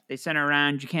like, they center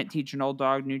around, you can't teach an old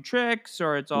dog new tricks,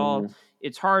 or Mm-hmm.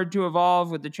 it's hard to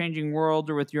evolve with the changing world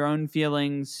or with your own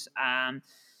feelings. And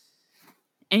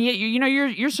yet,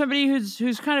 you're somebody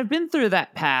who's kind of been through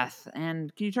that path.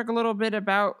 And can you talk a little bit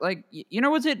about, like,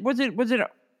 was it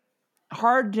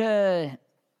hard to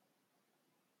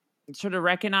sort of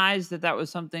recognize that was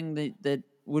something that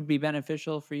would be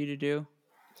beneficial for you to do?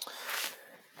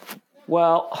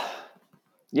 Well,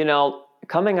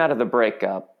 coming out of the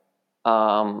breakup,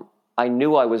 I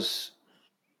knew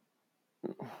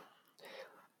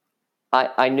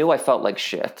I knew I felt like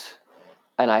shit,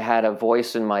 and I had a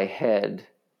voice in my head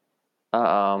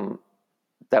um,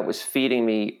 that was feeding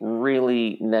me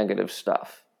really negative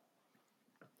stuff,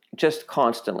 just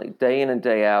constantly, day in and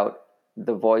day out.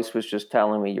 The voice was just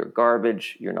telling me, "You're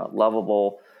garbage. You're not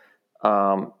lovable,"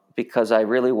 because I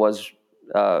really was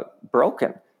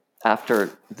broken after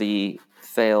the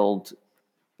failed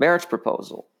marriage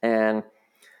proposal, and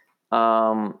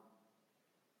um,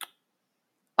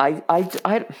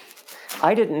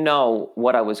 I didn't know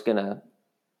what I was gonna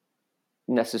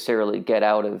necessarily get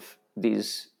out of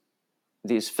these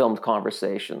filmed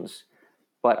conversations,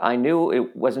 but I knew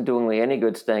it wasn't doing me any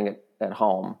good staying at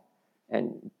home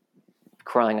and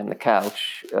crying on the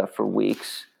couch for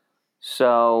weeks.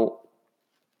 So,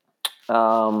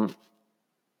 um,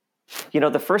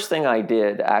 the first thing I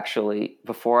did actually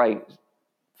before I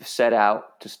set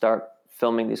out to start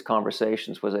filming these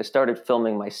conversations was I started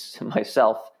filming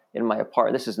myself in my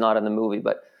apartment. This is not in the movie,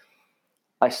 but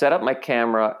I set up my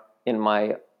camera in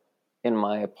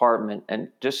my apartment and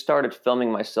just started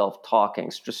filming myself talking,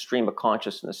 just stream of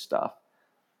consciousness stuff,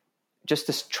 just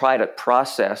to try to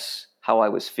process how I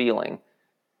was feeling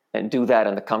and do that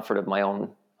in the comfort of my own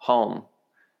home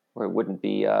where it wouldn't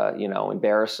be,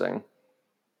 embarrassing.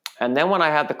 And then when I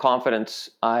had the confidence,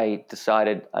 I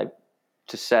decided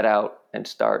to set out and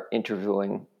start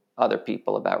interviewing other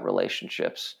people about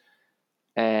relationships,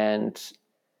 and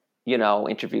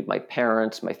interviewed my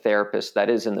parents, my therapist, that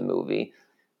is in the movie,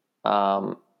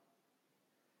 um,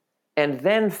 and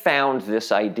then found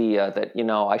this idea that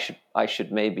I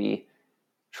should maybe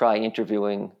try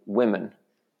interviewing women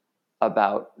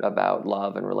about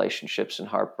love and relationships and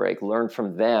heartbreak, learn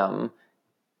from them,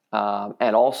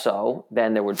 and also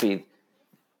then there would be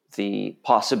the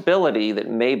possibility that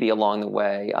maybe along the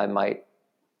way I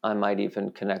might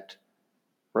even connect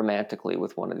romantically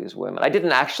with one of these women. I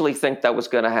didn't actually think that was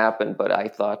going to happen,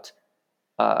 but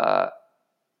uh,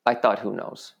 I thought, who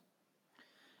knows?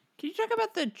 Can you talk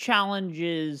about the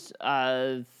challenges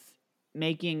of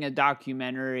making a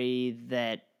documentary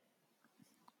that,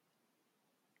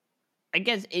 I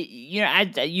guess,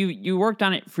 you worked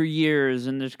on it for years,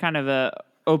 and there's kind of a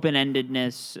open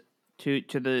endedness to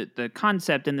the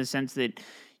concept, in the sense that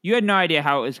you had no idea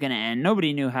how it was going to end.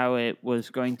 Nobody knew how it was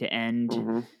going to end.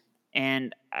 Mm-hmm.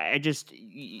 And I just,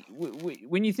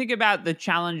 when you think about the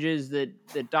challenges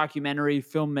that documentary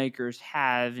filmmakers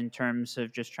have in terms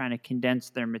of just trying to condense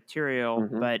their material,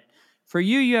 Mm-hmm. but for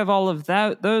you, you have all of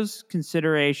those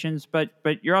considerations, but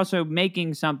you're also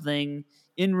making something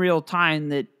in real time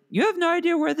that you have no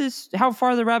idea how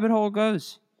far the rabbit hole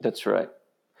goes. That's right.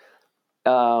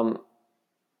 Um,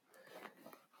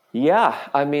 yeah,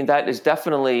 I mean, that is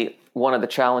definitely one of the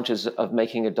challenges of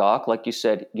making a doc. Like you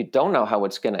said, you don't know how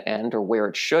it's going to end or where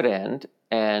it should end.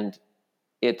 And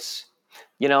it's,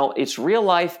 it's real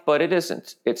life, but it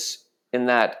isn't. It's in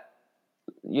that,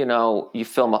 you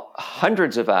film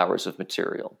hundreds of hours of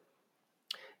material.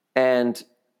 And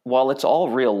while it's all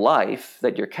real life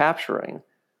that you're capturing,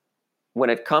 when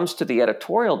it comes to the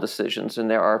editorial decisions, and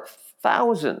there are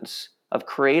thousands of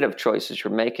creative choices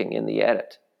you're making in the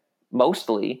edit,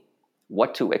 mostly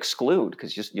what to exclude,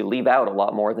 because you leave out a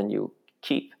lot more than you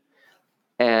keep,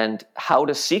 and how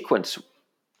to sequence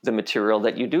the material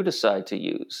that you do decide to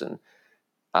use, and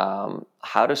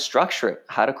how to structure it,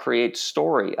 how to create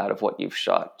story out of what you've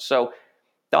shot. So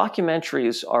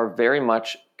documentaries are very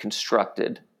much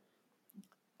constructed.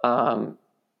 Um,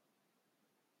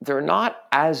 they're not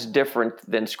as different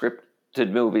than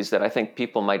scripted movies that I think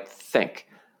people might think.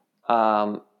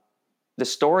 Um, the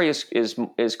story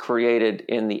is created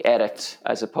in the edit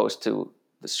as opposed to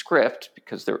the script,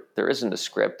 because there isn't a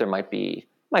script. There might be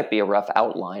a rough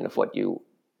outline of what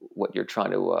you're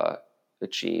trying to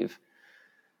achieve,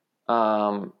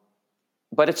 but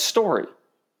it's story,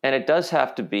 and it does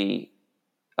have to be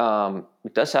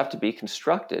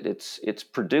constructed. It's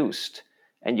produced,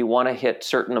 and you want to hit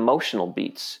certain emotional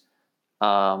beats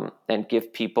and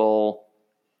give people.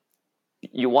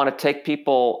 You want to take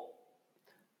people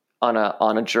on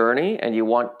a journey, and you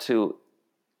want to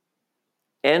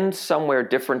end somewhere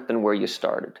different than where you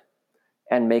started,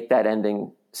 and make that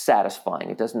ending satisfying.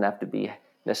 It doesn't have to be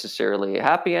necessarily a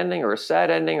happy ending or a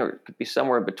sad ending, or it could be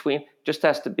somewhere in between. It just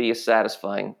has to be a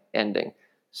satisfying ending,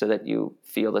 so that you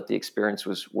feel that the experience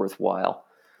was worthwhile.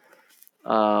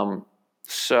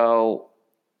 So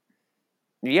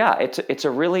yeah, it's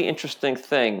a really interesting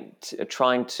thing,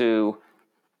 trying to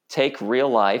take real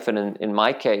life, and in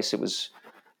my case,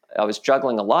 I was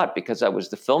juggling a lot because I was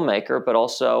the filmmaker, but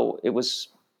also it was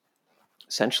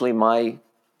essentially my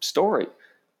story.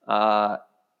 Uh,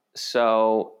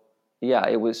 so yeah,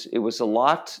 it was a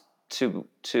lot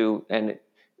and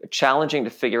challenging to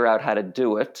figure out how to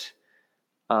do it.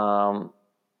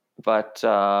 But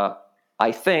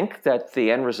I think that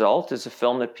the end result is a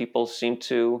film that people seem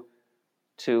to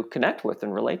connect with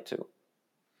and relate to.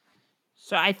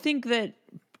 So I think that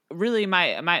really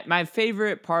my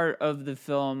favorite part of the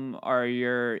film are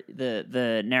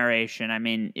the narration. I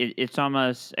mean, it's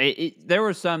almost there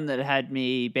were some that had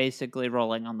me basically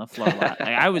rolling on the floor.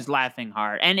 Like I was laughing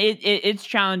hard, and it's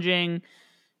challenging.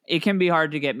 It can be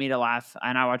hard to get me to laugh,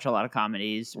 and I watch a lot of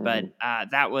comedies, but Mm-hmm.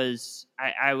 that was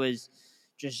I was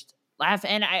just laughing,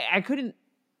 and I couldn't.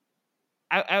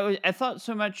 I thought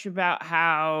so much about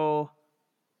how,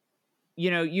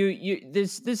 you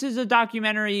this is a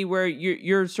documentary where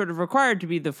you're sort of required to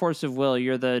be the force of will.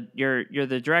 You're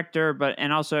the director, but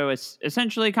and also it's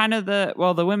essentially kind of the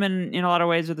women in a lot of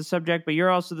ways are the subject, but you're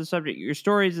also the subject. Your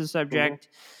story is the Mm-hmm. subject.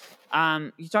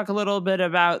 You talk a little bit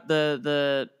about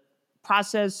the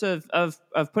process of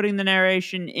putting the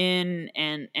narration in,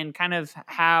 and kind of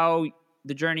how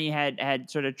the journey had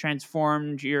sort of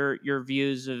transformed your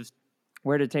views of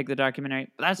where to take the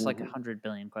documentary. That's like 100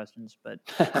 billion questions, but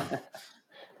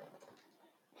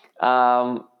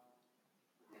um,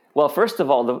 well, first of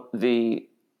all, the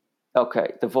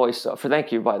voiceover.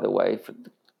 Thank you, by the way, for the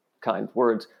kind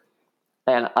words.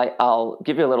 And I'll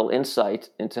give you a little insight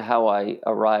into how I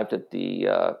arrived at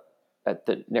the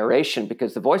narration,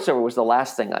 because the voiceover was the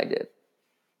last thing I did.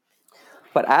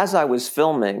 But as I was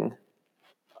filming,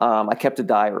 I kept a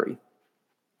diary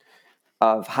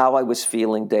of how I was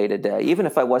feeling day to day, even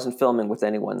if I wasn't filming with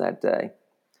anyone that day.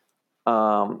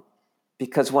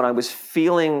 Because when I was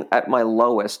feeling at my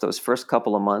lowest, those first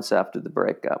couple of months after the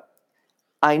breakup,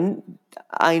 I,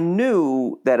 I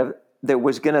knew that there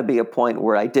was going to be a point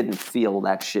where I didn't feel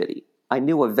that shitty. I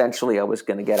knew eventually I was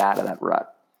going to get out of that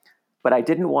rut. But I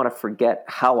didn't want to forget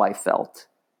how I felt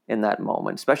in that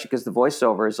moment, especially because the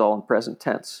voiceover is all in present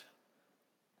tense.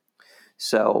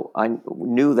 So I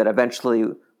knew that eventually,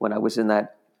 when I was in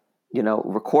that,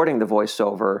 recording the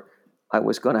voiceover, I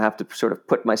was going to have to sort of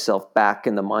put myself back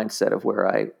in the mindset of where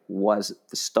I was at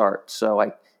the start. So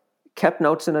I kept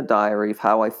notes in a diary of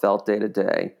how I felt day to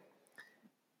day,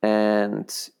 and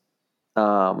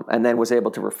then was able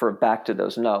to refer back to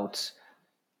those notes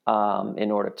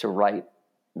in order to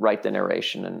write the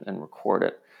narration and record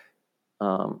it.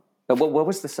 But what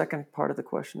was the second part of the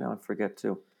question? Now I forget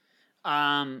too.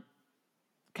 um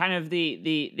kind of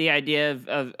the idea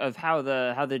of how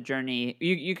the journey,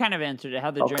 you kind of answered it,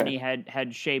 how the Okay. journey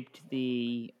had shaped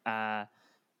the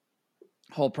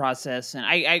whole process. And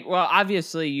I well,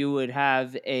 obviously you would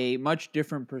have a much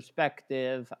different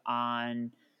perspective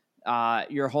on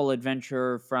your whole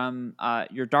adventure from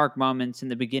your dark moments in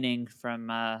the beginning, from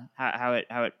how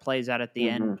it plays out at the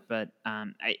Mm-hmm. end. But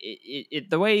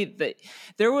the way that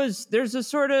there's a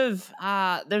sort of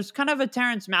there's kind of a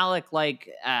Terrence Malick like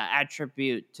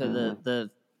attribute to Mm-hmm. the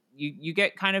you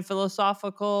get kind of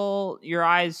philosophical. Your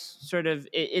eyes sort of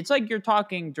it's like you're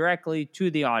talking directly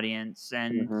to the audience,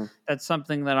 and Mm-hmm. that's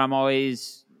something that I'm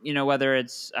always, whether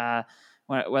it's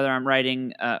whether I'm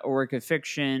writing a work of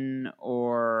fiction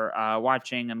or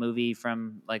watching a movie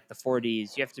from like the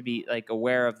 40s, you have to be like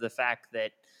aware of the fact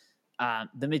that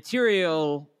the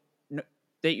material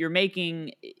that you're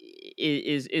making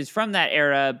is from that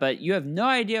era, but you have no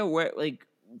idea where, like,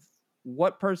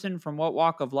 what person from what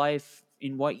walk of life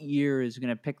in what year is going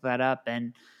to pick that up.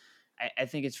 And I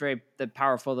think it's very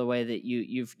powerful the way that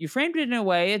you framed it in a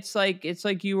way. It's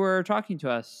like you were talking to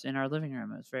us in our living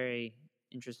room. It's very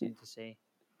interesting to see.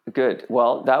 Good.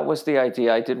 Well, that was the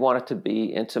idea. I did want it to be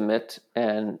intimate,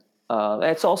 and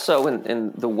it's also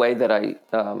in the way that I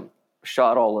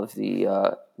shot all of the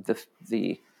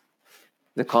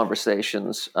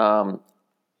conversations.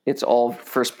 It's all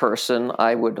first person.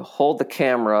 I would hold the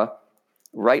camera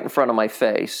right in front of my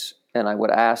face, and I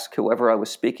would ask whoever I was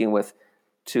speaking with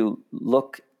to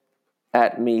look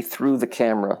at me through the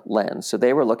camera lens. So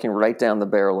they were looking right down the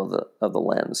barrel of the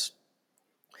lens.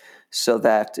 so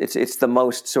that it's the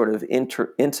most sort of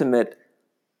intimate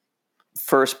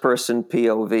first person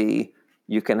POV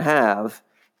you can have.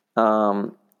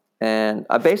 And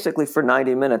I basically, for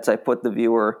 90 minutes, I put the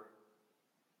viewer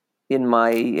in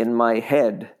my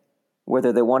head,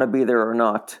 whether they want to be there or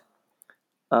not.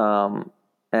 I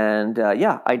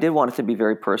did want it to be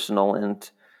very personal and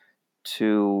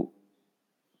to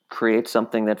create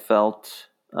something that felt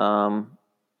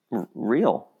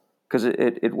real, because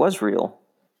it was real.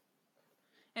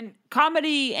 And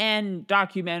comedy and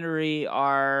documentary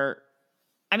are,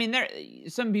 I mean, there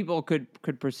some people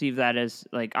could perceive that as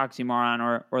like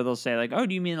oxymoron, or they'll say like, oh,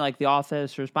 do you mean like The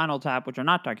Office or Spinal Tap, which are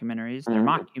not documentaries, they're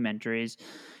mockumentaries.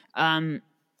 And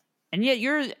yet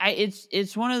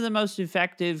it's one of the most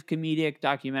effective comedic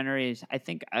documentaries I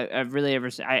think I've really ever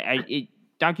seen.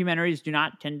 Documentaries do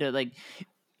not tend to like,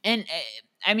 and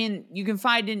I mean, you can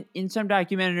find in some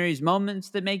documentaries moments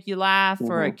that make you laugh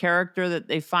or a character that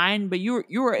they find, but you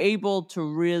were able to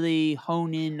really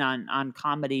hone in on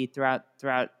comedy throughout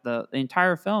the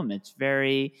entire film. It's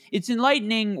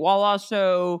enlightening while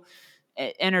also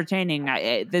entertaining.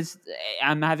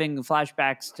 I'm having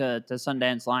flashbacks to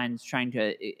Sundance Lines, trying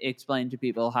to explain to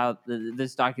people how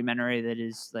this documentary that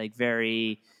is like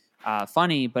very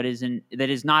funny, but is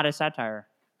not a satire.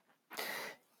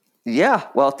 Yeah,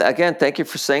 well, again, thank you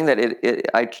for saying that.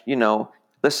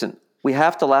 Listen, we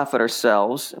have to laugh at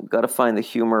ourselves. We've got to find the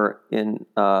humor in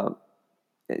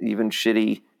even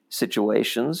shitty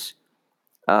situations.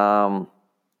 I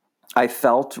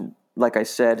felt, like I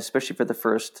said, especially for the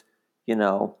first,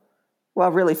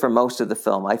 really for most of the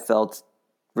film, I felt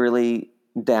really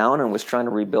down and was trying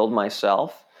to rebuild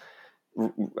myself,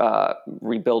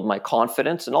 rebuild my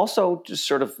confidence, and also just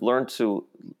sort of learn to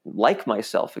like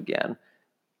myself again.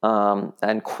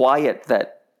 And quiet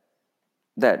that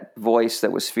voice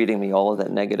that was feeding me all of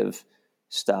that negative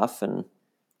stuff. And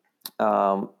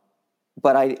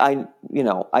but I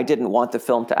didn't want the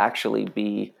film to actually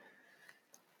be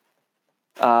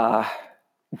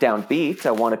downbeat.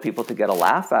 I wanted people to get a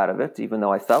laugh out of it, even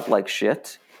though I felt like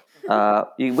shit.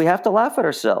 We have to laugh at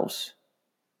ourselves.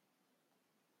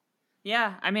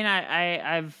 Yeah, I mean,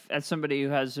 I've, as somebody who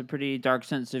has a pretty dark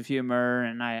sense of humor,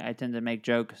 and I tend to make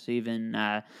jokes even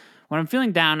when I'm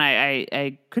feeling down.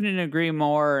 I couldn't agree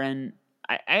more. And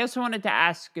I also wanted to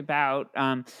ask about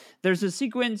there's a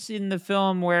sequence in the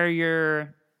film where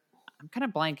I'm kind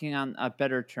of blanking on a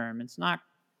better term. It's not.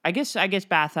 I guess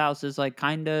bathhouse is like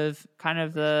kind of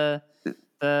the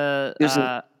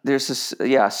There's this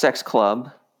sex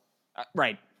club.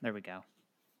 right, there we go.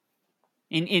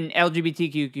 In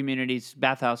LGBTQ communities,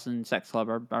 bathhouse and sex club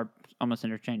are almost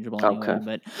interchangeable anyway.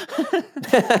 Okay.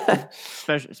 But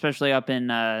especially up in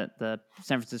the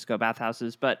San Francisco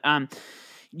bathhouses. But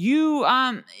you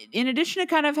in addition to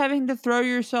kind of having to throw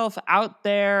yourself out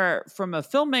there from a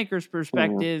filmmaker's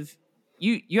perspective,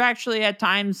 you actually at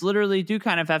times literally do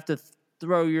kind of have to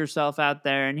throw yourself out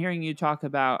there. And hearing you talk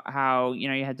about how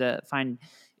you had to find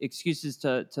excuses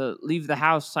to leave the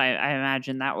house, I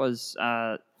imagine that was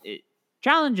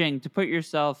challenging to put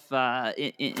yourself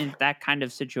in that kind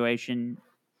of situation.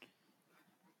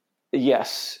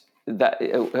 Yes, that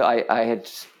I had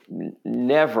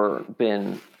never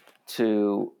been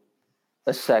to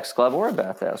a sex club or a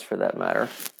bathhouse for that matter,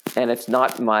 and it's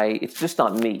just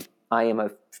not me. I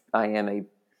am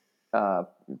a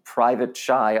private,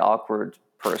 shy, awkward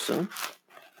person.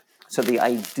 So the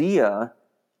idea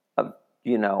of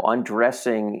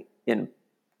undressing in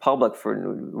public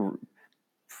for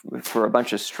a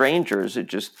bunch of strangers, I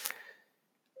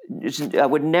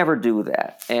would never do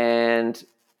that, and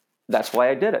that's why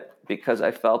I did it, because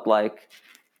I felt like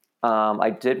I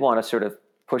did want to sort of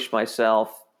push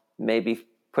myself, maybe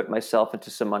put myself into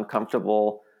some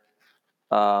uncomfortable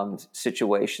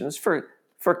situations for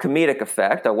comedic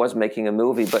effect. I was making a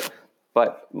movie,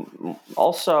 but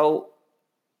also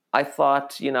I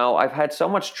thought, I've had so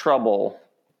much trouble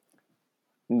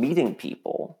meeting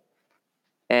people,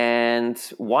 and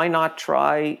why not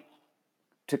try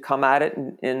to come at it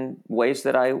in ways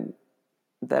that I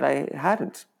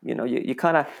hadn't.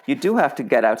 You do have to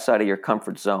get outside of your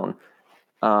comfort zone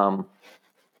to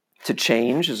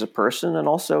change as a person, and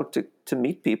also to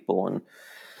meet people. And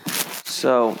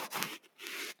so,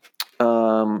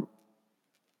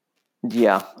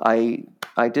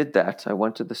 I did that. I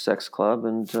went to the sex club,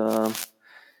 and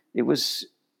it was,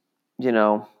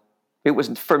 it was,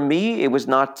 for me, it was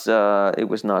not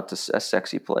a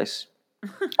sexy place.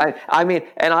 I mean,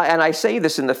 and I say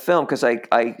this in the film because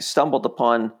I stumbled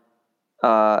upon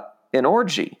an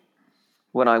orgy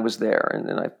when I was there,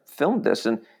 and I filmed this,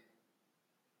 and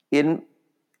in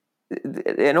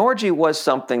an orgy was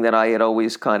something that I had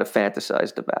always kind of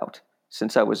fantasized about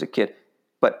since I was a kid.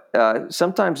 But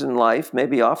sometimes in life,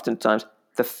 maybe oftentimes,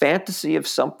 the fantasy of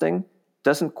something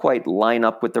doesn't quite line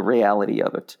up with the reality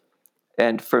of it.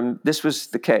 And this was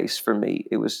the case for me.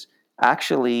 It was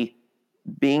actually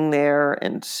being there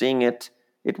and seeing it.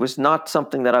 It was not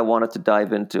something that I wanted to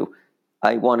dive into.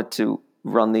 I wanted to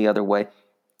run the other way.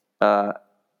 Uh,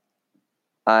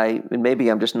 maybe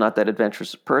I'm just not that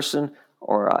adventurous a person,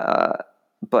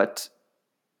 but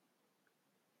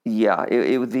yeah,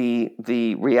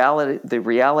 the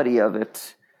reality of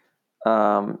it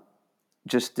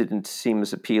just didn't seem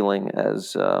as appealing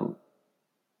as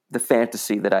the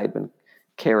fantasy that I had been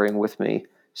carrying with me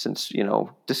since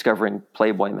discovering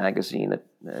Playboy magazine at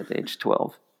age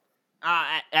 12.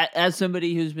 As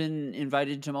somebody who's been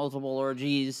invited to multiple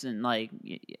orgies and like,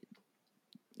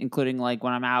 including like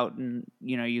when I'm out and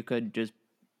you could just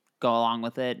go along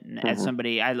with it. And as Mm-hmm.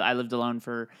 somebody, I lived alone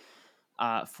for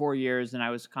 4 years, and I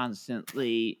was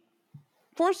constantly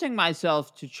forcing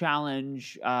myself to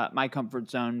challenge my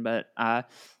comfort zone. But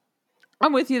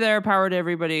I'm with you there. Power to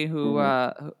everybody who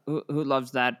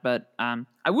loves that. But I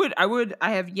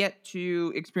have yet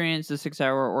to experience the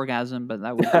 6-hour orgasm, but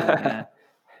that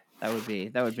would be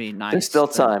that would be There's nice. still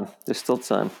But time. There's still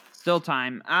time. still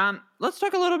time. Let's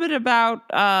talk a little bit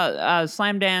about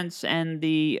Slam Dance and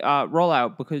the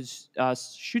rollout, because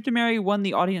Shoot to Mary won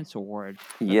the audience award.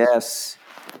 Yes,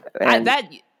 I, and that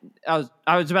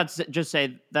I was about to just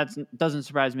say that doesn't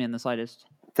surprise me in the slightest.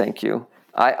 thank you.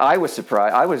 I was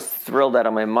surprised. I was thrilled out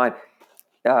of my mind.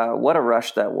 What a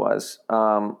rush that was.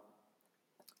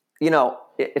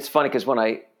 It's funny because when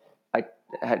I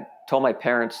had told my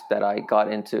parents that I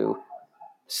got into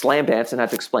Slam Dance and had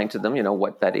to explain to them,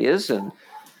 what that is and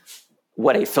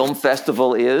what a film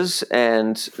festival is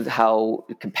and how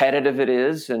competitive it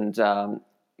is, and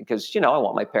because I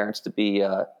want my parents to be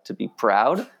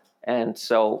proud, and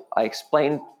so I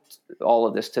explained all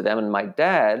of this to them. And my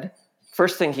dad,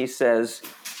 first thing he says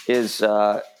is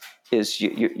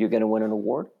you're going to win an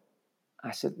award.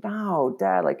 I said, no,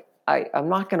 Dad, like I'm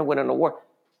not going to win an award.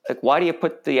 Like, why do you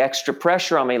put the extra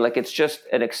pressure on me? Like, it's just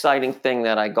an exciting thing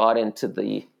that I got into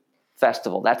the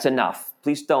festival. That's enough.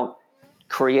 Please don't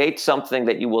create something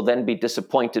that you will then be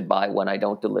disappointed by when I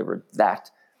don't deliver that.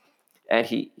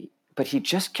 But he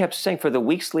just kept saying for the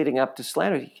weeks leading up to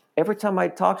Slander, every time I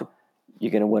talked to him,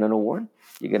 you're going to win an award?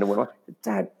 You're going to win an award?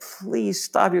 Dad, please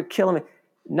stop. You're killing me.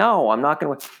 No, I'm not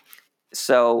going to win.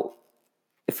 So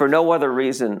for no other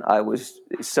reason, I was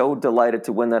so delighted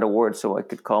to win that award so I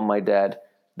could call my dad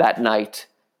that night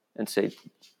and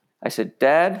I said,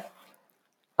 Dad,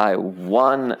 I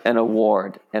won an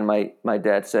award. And my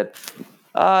dad said,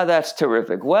 that's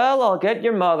terrific. Well, I'll get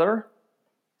your mother.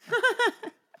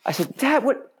 I said, Dad,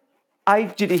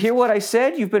 did you hear what I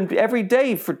said? You've been every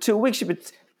day for 2 weeks. You've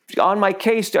been on my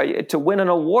case to win an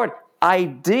award. I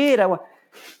did.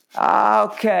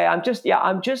 Okay, I'm just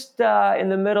in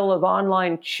the middle of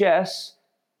online chess.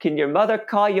 Can your mother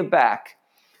call you back?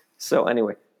 So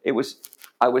anyway,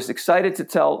 I was excited to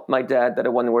tell my dad that I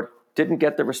won the award. Didn't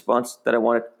get the response that I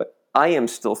wanted, but I am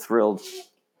still thrilled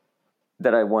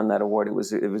that I won that award. It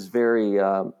was very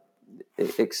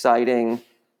exciting,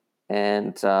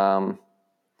 and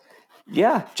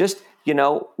just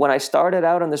when I started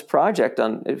out on this project,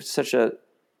 it was such a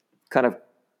kind of,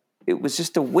 it was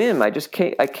just a whim. I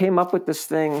came up with this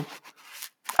thing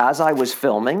as I was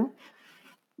filming,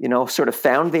 sort of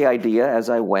found the idea as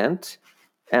I went,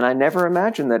 and I never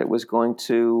imagined that it was going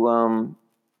to,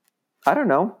 I don't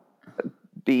know,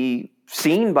 be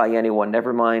seen by anyone,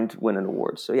 never mind win an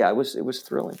award. So yeah, it was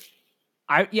thrilling.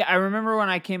 I remember when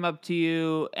I came up to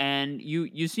you and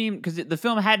you seemed, because the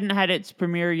film hadn't had its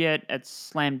premiere yet at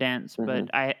Slam Dance, but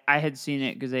I had seen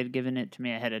it because they'd given it to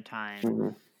me ahead of time. Mm-hmm.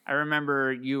 I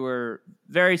remember you were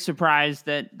very surprised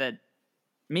that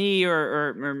me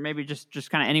or maybe just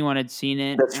kind of anyone had seen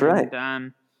it. That's right.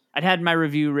 I'd had my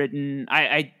review written.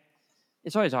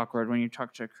 It's always awkward when you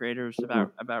talk to creators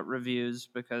about reviews,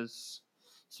 because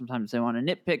sometimes they want to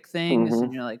nitpick things,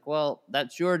 and you're like, well,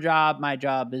 that's your job. My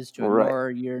job is to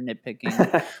ignore your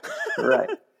nitpicking. Right.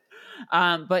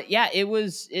 But yeah, I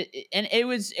was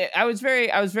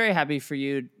very happy for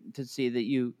you to see that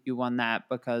you won that,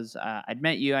 because I'd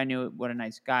met you. I knew what a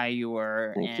nice guy you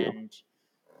were. Thank you.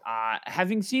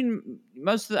 Having seen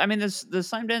most of the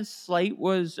Slime Dance slate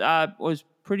was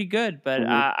pretty good, but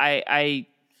I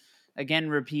again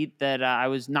repeat that I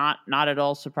was not at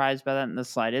all surprised by that in the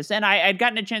slightest. And I'd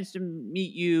gotten a chance to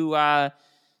meet you,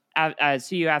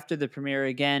 see you after the premiere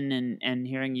again, and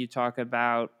hearing you talk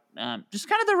about just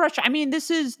kind of the rush. I mean, this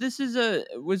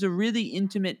was a really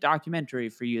intimate documentary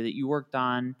for you that you worked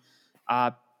on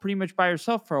pretty much by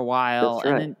herself for a while, That's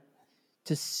and right. then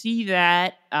to see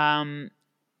that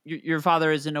your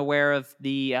father isn't aware of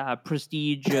the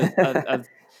prestige of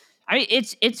I mean,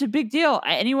 it's a big deal.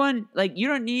 Anyone like you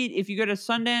don't need if you go to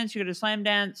Sundance, you go to Slam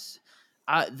Dance,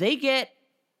 they get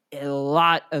a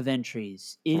lot of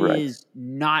entries. It Right. is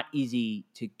not easy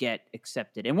to get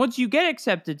accepted, and once you get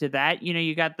accepted to that,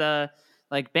 you got the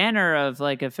like banner of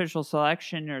like official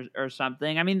selection or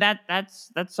something. I mean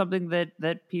that's something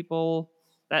that people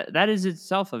that is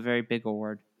itself a very big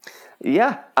award.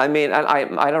 Yeah, I mean, I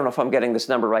don't know if I'm getting this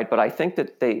number right, but I think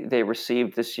that they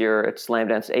received this year at Slam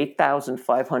Dance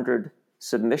 8,500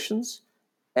 submissions,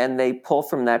 and they pull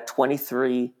from that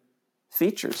 23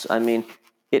 features. I mean,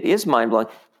 it is mind blowing.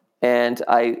 And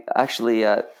I actually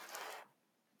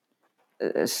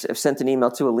sent an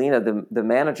email to Alina, the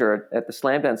manager at the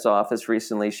Slam Dance office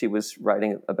recently. She was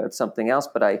writing about something else,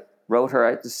 but I wrote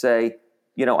her to say,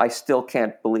 I still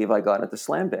can't believe I got into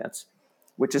Slam Dance,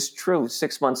 which is true.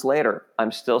 6 months later,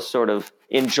 I'm still sort of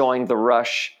enjoying the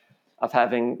rush of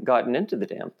having gotten into the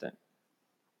damn thing.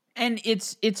 And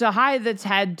it's a high that's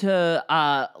had to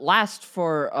last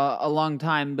for a long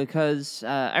time because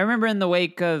I remember in the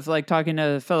wake of like talking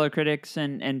to fellow critics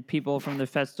and people from the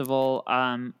festival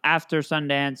after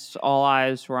Sundance, all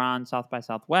eyes were on South by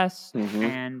Southwest Mm-hmm.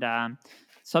 and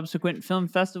subsequent film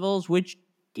festivals, which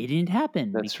didn't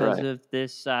happen That's because right. of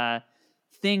this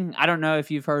thing. I don't know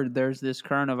if you've heard. There's this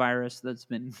coronavirus that's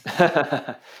been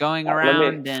going Let me.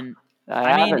 around, and I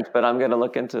I mean, haven't, but I'm going to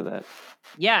look into that.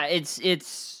 yeah, it's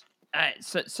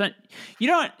so you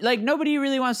don't like nobody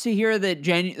really wants to hear that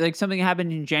like something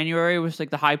happened in January was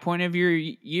like the high point of your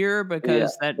year Yeah,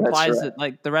 because that that's implies right. that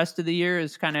like the rest of the year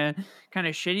is kind of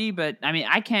shitty. But I mean,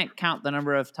 I can't count the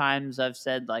number of times I've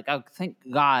said like, oh, thank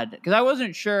God, because I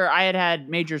wasn't sure. I had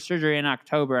major surgery in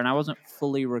October and I wasn't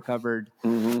fully recovered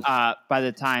Mm-hmm. by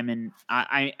the time, and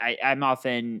I'm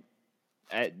often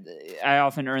I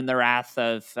often earn the wrath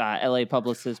of LA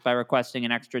publicists by requesting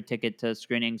an extra ticket to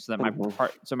screenings so that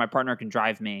Mm-hmm. my partner can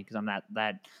drive me because I'm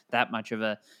that much of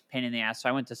a pain in the ass. So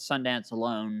I went to Sundance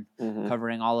alone, Mm-hmm.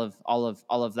 covering all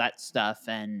of that stuff,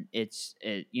 and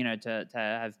to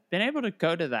have been able to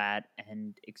go to that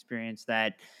and experience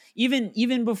that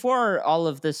even before all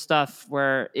of this stuff.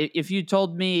 Where if you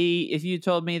told me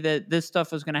that this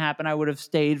stuff was going to happen, I would have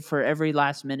stayed for every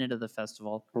last minute of the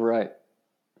festival. Right.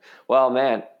 Well,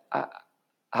 man,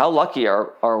 how lucky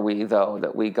are we though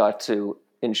that we got to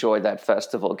enjoy that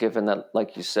festival? Given that,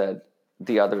 like you said,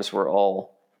 the others were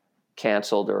all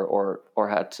canceled or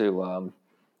had to,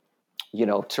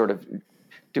 sort of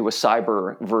do a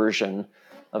cyber version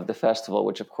of the festival,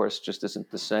 which of course just isn't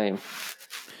the same.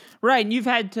 Right, and you've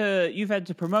had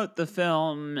to promote the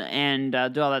film and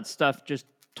do all that stuff just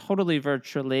totally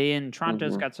virtually. And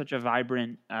Toronto's Mm-hmm. got such a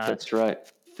vibrant That's right.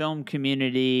 film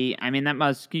community. I mean, that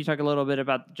must. Can you talk a little bit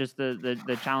about just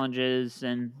the challenges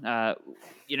and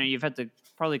you've had to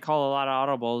probably call a lot of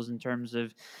audibles in terms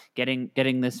of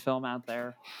getting this film out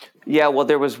there. Yeah, well,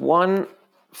 there was one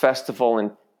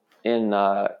festival in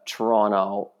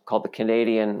Toronto called the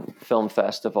Canadian Film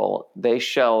Festival. They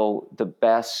show the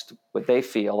best, what they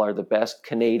feel are the best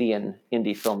Canadian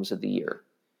indie films of the year,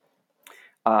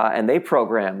 and they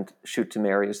programmed Shoot to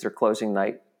Mary as their closing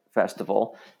night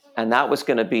festival, and that was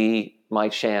going to be my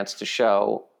chance to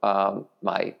show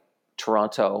my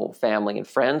Toronto family and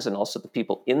friends, and also the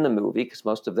people in the movie, because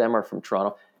most of them are from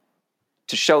Toronto,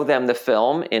 to show them the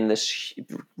film in this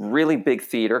really big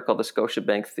theater called the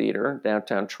Scotiabank Theater,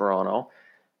 downtown Toronto.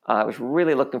 I was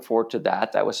really looking forward to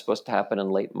that. That was supposed to happen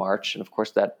in late March, and of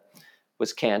course that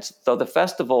was canceled. Though the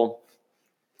festival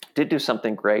did do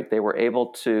something great. They were able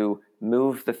to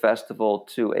move the festival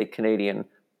to a Canadian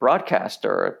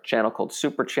broadcaster, a channel called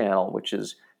Super Channel, which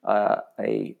is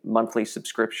a monthly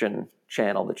subscription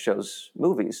channel that shows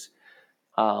movies,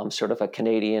 sort of a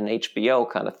Canadian HBO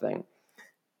kind of thing.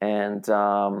 And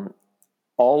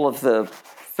all of the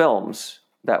films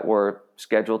that were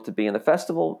scheduled to be in the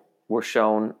festival were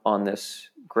shown on this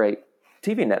great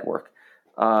TV network.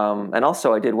 And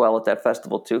also, I did well at that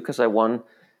festival too because I won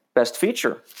Best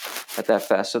Feature at that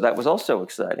fest. So that was also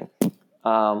exciting.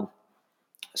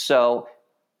 So,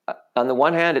 on the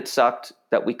one hand, it sucked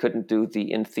that we couldn't do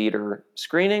the in-theater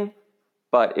screening,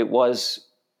 but it was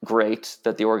great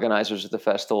that the organizers of the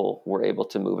festival were able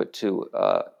to move it to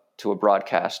a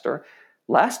broadcaster.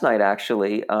 Last night,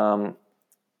 actually,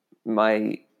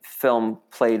 my film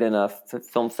played in a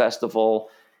film festival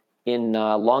in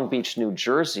Long Beach, New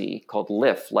Jersey, called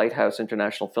LIFF, Lighthouse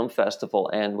International Film Festival.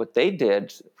 And what they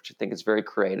did, which I think is very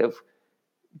creative,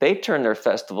 they turned their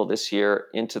festival this year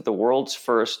into the world's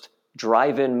first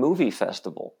drive-in movie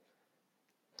festival.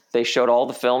 they showed all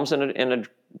the films in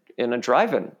a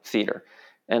drive-in theater.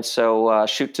 And so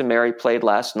Shoot to Mary played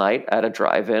last night at a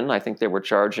drive-in. I think they were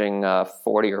charging $40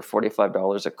 or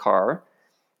 $45 a car.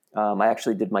 I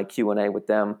actually did my Q&A with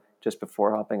them just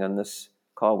before hopping on this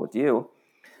call with you.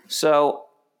 So,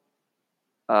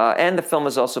 and the film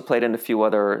has also played in a few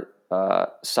other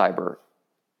cyber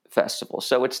festivals.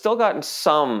 So it's still gotten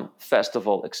some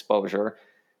festival exposure.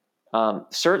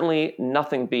 Certainly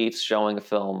nothing beats showing a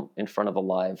film in front of a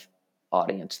live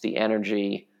audience. The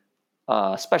energy,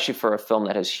 especially for a film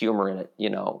that has humor in it,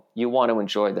 you want to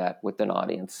enjoy that with an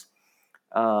audience.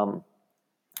 But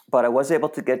I was able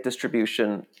to get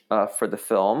distribution for the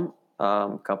film.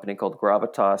 A company called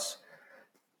Gravitas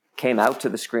came out to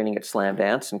the screening at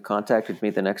Slamdance and contacted me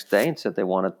the next day and said they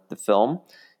wanted the film,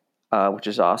 which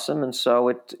is awesome. And so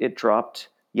it dropped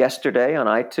yesterday on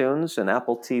iTunes and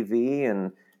Apple TV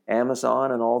and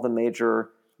Amazon and all the major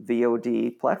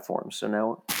VOD platforms. So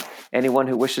now anyone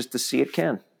who wishes to see it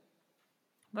can.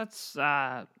 That's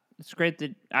it's great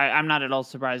that I'm not at all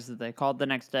surprised that they called the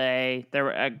next day. There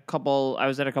were I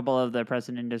was at a couple of the press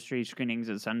and industry screenings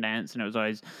at Sundance, and it was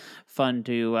always fun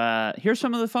to hear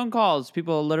some of the phone calls.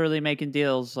 People literally making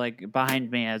deals like behind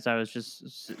me as I was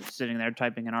just sitting there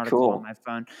typing an article on my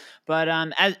phone. But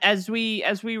as we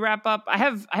wrap up, I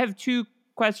have two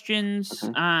questions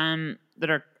that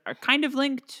are kind of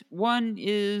linked. One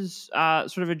is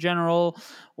sort of a general,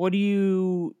 what do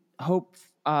you hope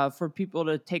for people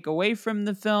to take away from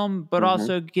the film, but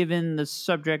also given the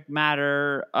subject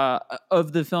matter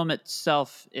of the film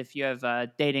itself, if you have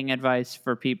dating advice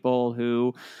for people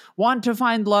who want to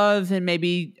find love and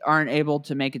maybe aren't able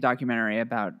to make a documentary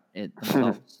about it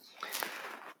themselves.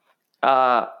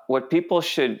 What people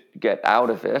should get out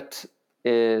of it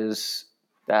is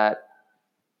that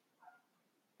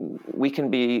we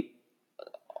can be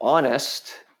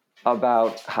honest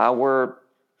about how we're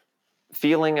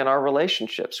feeling in our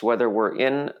relationships, whether we're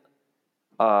in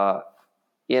a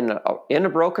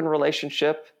broken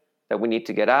relationship that we need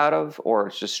to get out of, or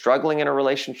it's just struggling in a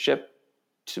relationship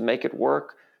to make it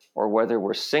work, or whether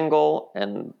we're single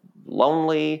and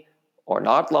lonely or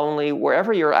not lonely,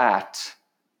 wherever you're at,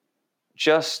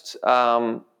 just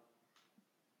know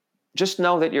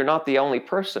that you're not the only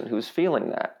person who's feeling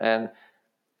that. And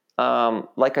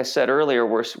like I said earlier,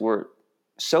 we're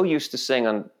so used to seeing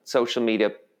on social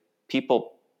media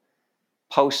people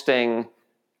posting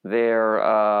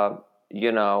their,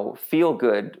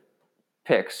 feel-good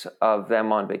pics of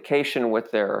them on vacation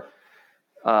with their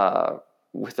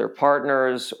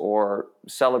partners or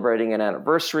celebrating an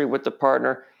anniversary with the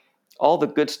partner, all the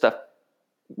good stuff.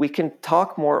 We can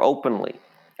talk more openly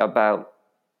about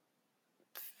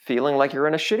feeling like you're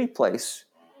in a shitty place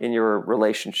in your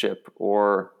relationship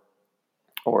or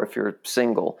if you're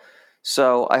single.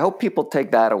 So I hope people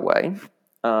take that away.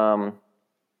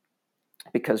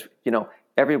 Because,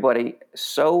 everybody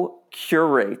so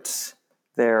curates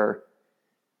their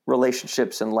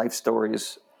relationships and life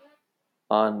stories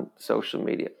on social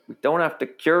media. We don't have to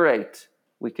curate.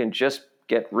 We can just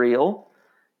get real,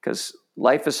 because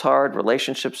life is hard,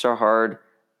 relationships are hard,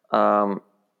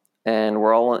 and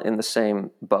we're all in the same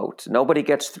boat. Nobody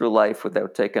gets through life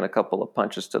without taking a couple of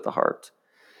punches to the heart.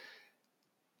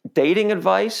 Dating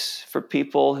advice for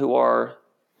people who are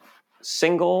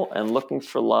single and looking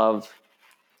for love.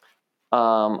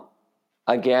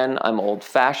 Again, I'm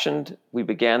old-fashioned. We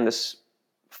began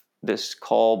this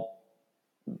call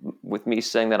with me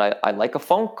saying that I like a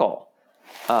phone call.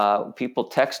 People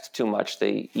text too much.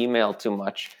 They email too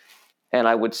much. And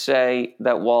I would say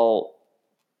that while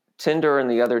Tinder and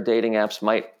the other dating apps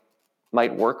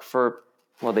might work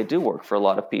they do work for a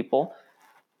lot of people,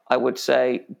 I would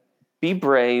say be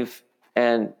brave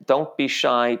and don't be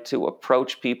shy to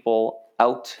approach people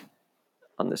out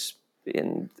on this,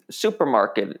 in the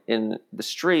supermarket, in the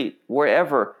street,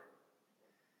 wherever.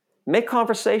 Make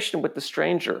conversation with the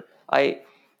stranger.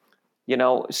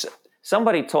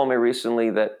 Somebody told me recently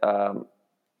that I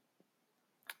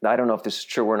don't know if this is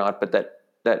true or not, but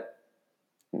that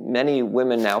many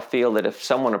women now feel that if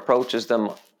someone approaches them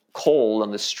cold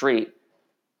on the street,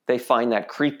 they find that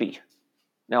creepy.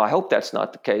 Now, I hope that's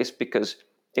not the case, because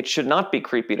it should not be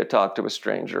creepy to talk to a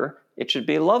stranger. It should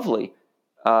be lovely.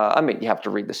 You have to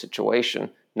read the situation.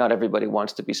 Not everybody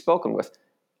wants to be spoken with.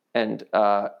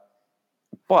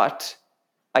 But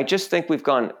I just think we've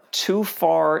gone too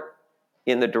far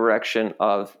in the direction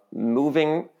of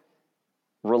moving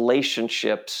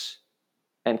relationships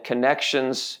and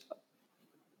connections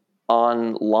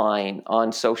online,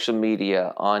 on social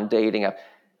media, on dating app.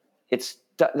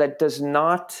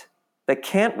 That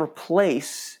can't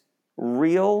replace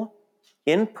real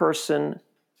in-person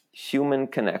human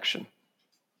connection.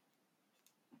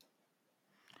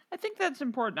 I think that's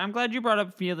important. I'm glad you brought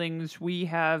up feelings. We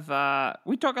talk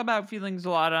about feelings a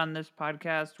lot on this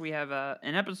podcast. We have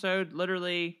an episode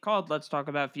literally called "Let's Talk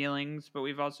About Feelings," but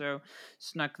we've also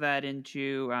snuck that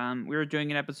into. We were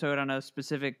doing an episode on a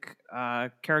specific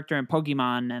character in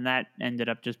Pokemon, and that ended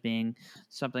up just being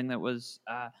something that was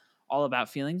all about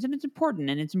feelings. And it's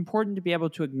important to be able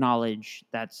to acknowledge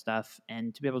that stuff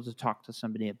and to be able to talk to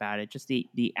somebody about it. Just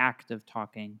the act of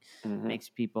talking Hmm. makes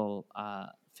people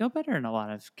feel better in a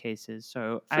lot of cases.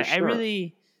 So For I sure.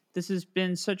 really, this has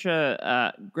been such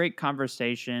a great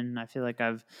conversation. I feel like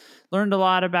I've learned a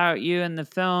lot about you and the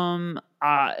film.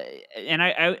 And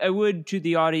I would to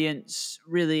the audience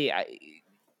really.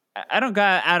 I don't go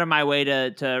out of my way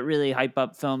to really hype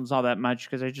up films all that much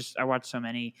because I watch so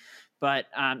many. But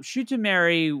Shoot to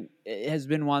Mary has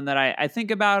been one that I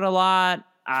think about a lot.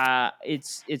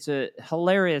 It's a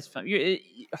hilarious film. You're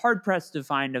hard pressed to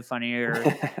find a funnier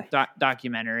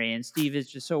documentary, and Steve is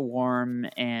just so warm,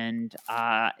 and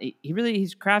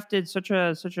he's crafted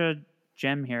such a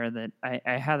gem here that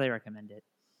I highly recommend it.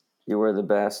 You were the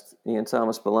best, Ian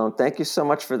Thomas Balone. Thank you so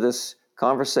much for this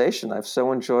conversation. I've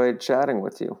so enjoyed chatting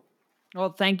with you.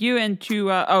 Well, thank you. And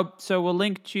so we'll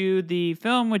link to the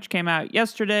film, which came out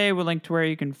yesterday. We'll link to where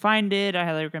you can find it. I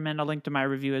highly recommend a link to my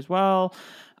review as well.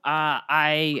 And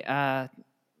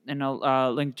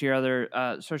I'll link to your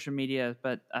other social media.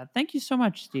 But thank you so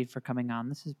much, Steve, for coming on.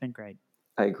 This has been great.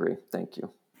 I agree. Thank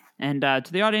you. And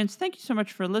to the audience, thank you so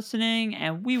much for listening.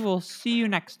 And we will see you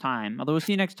next time. Although we'll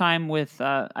see you next time with,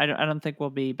 I don't think we'll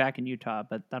be back in Utah,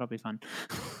 but that'll be fun.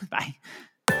 Bye.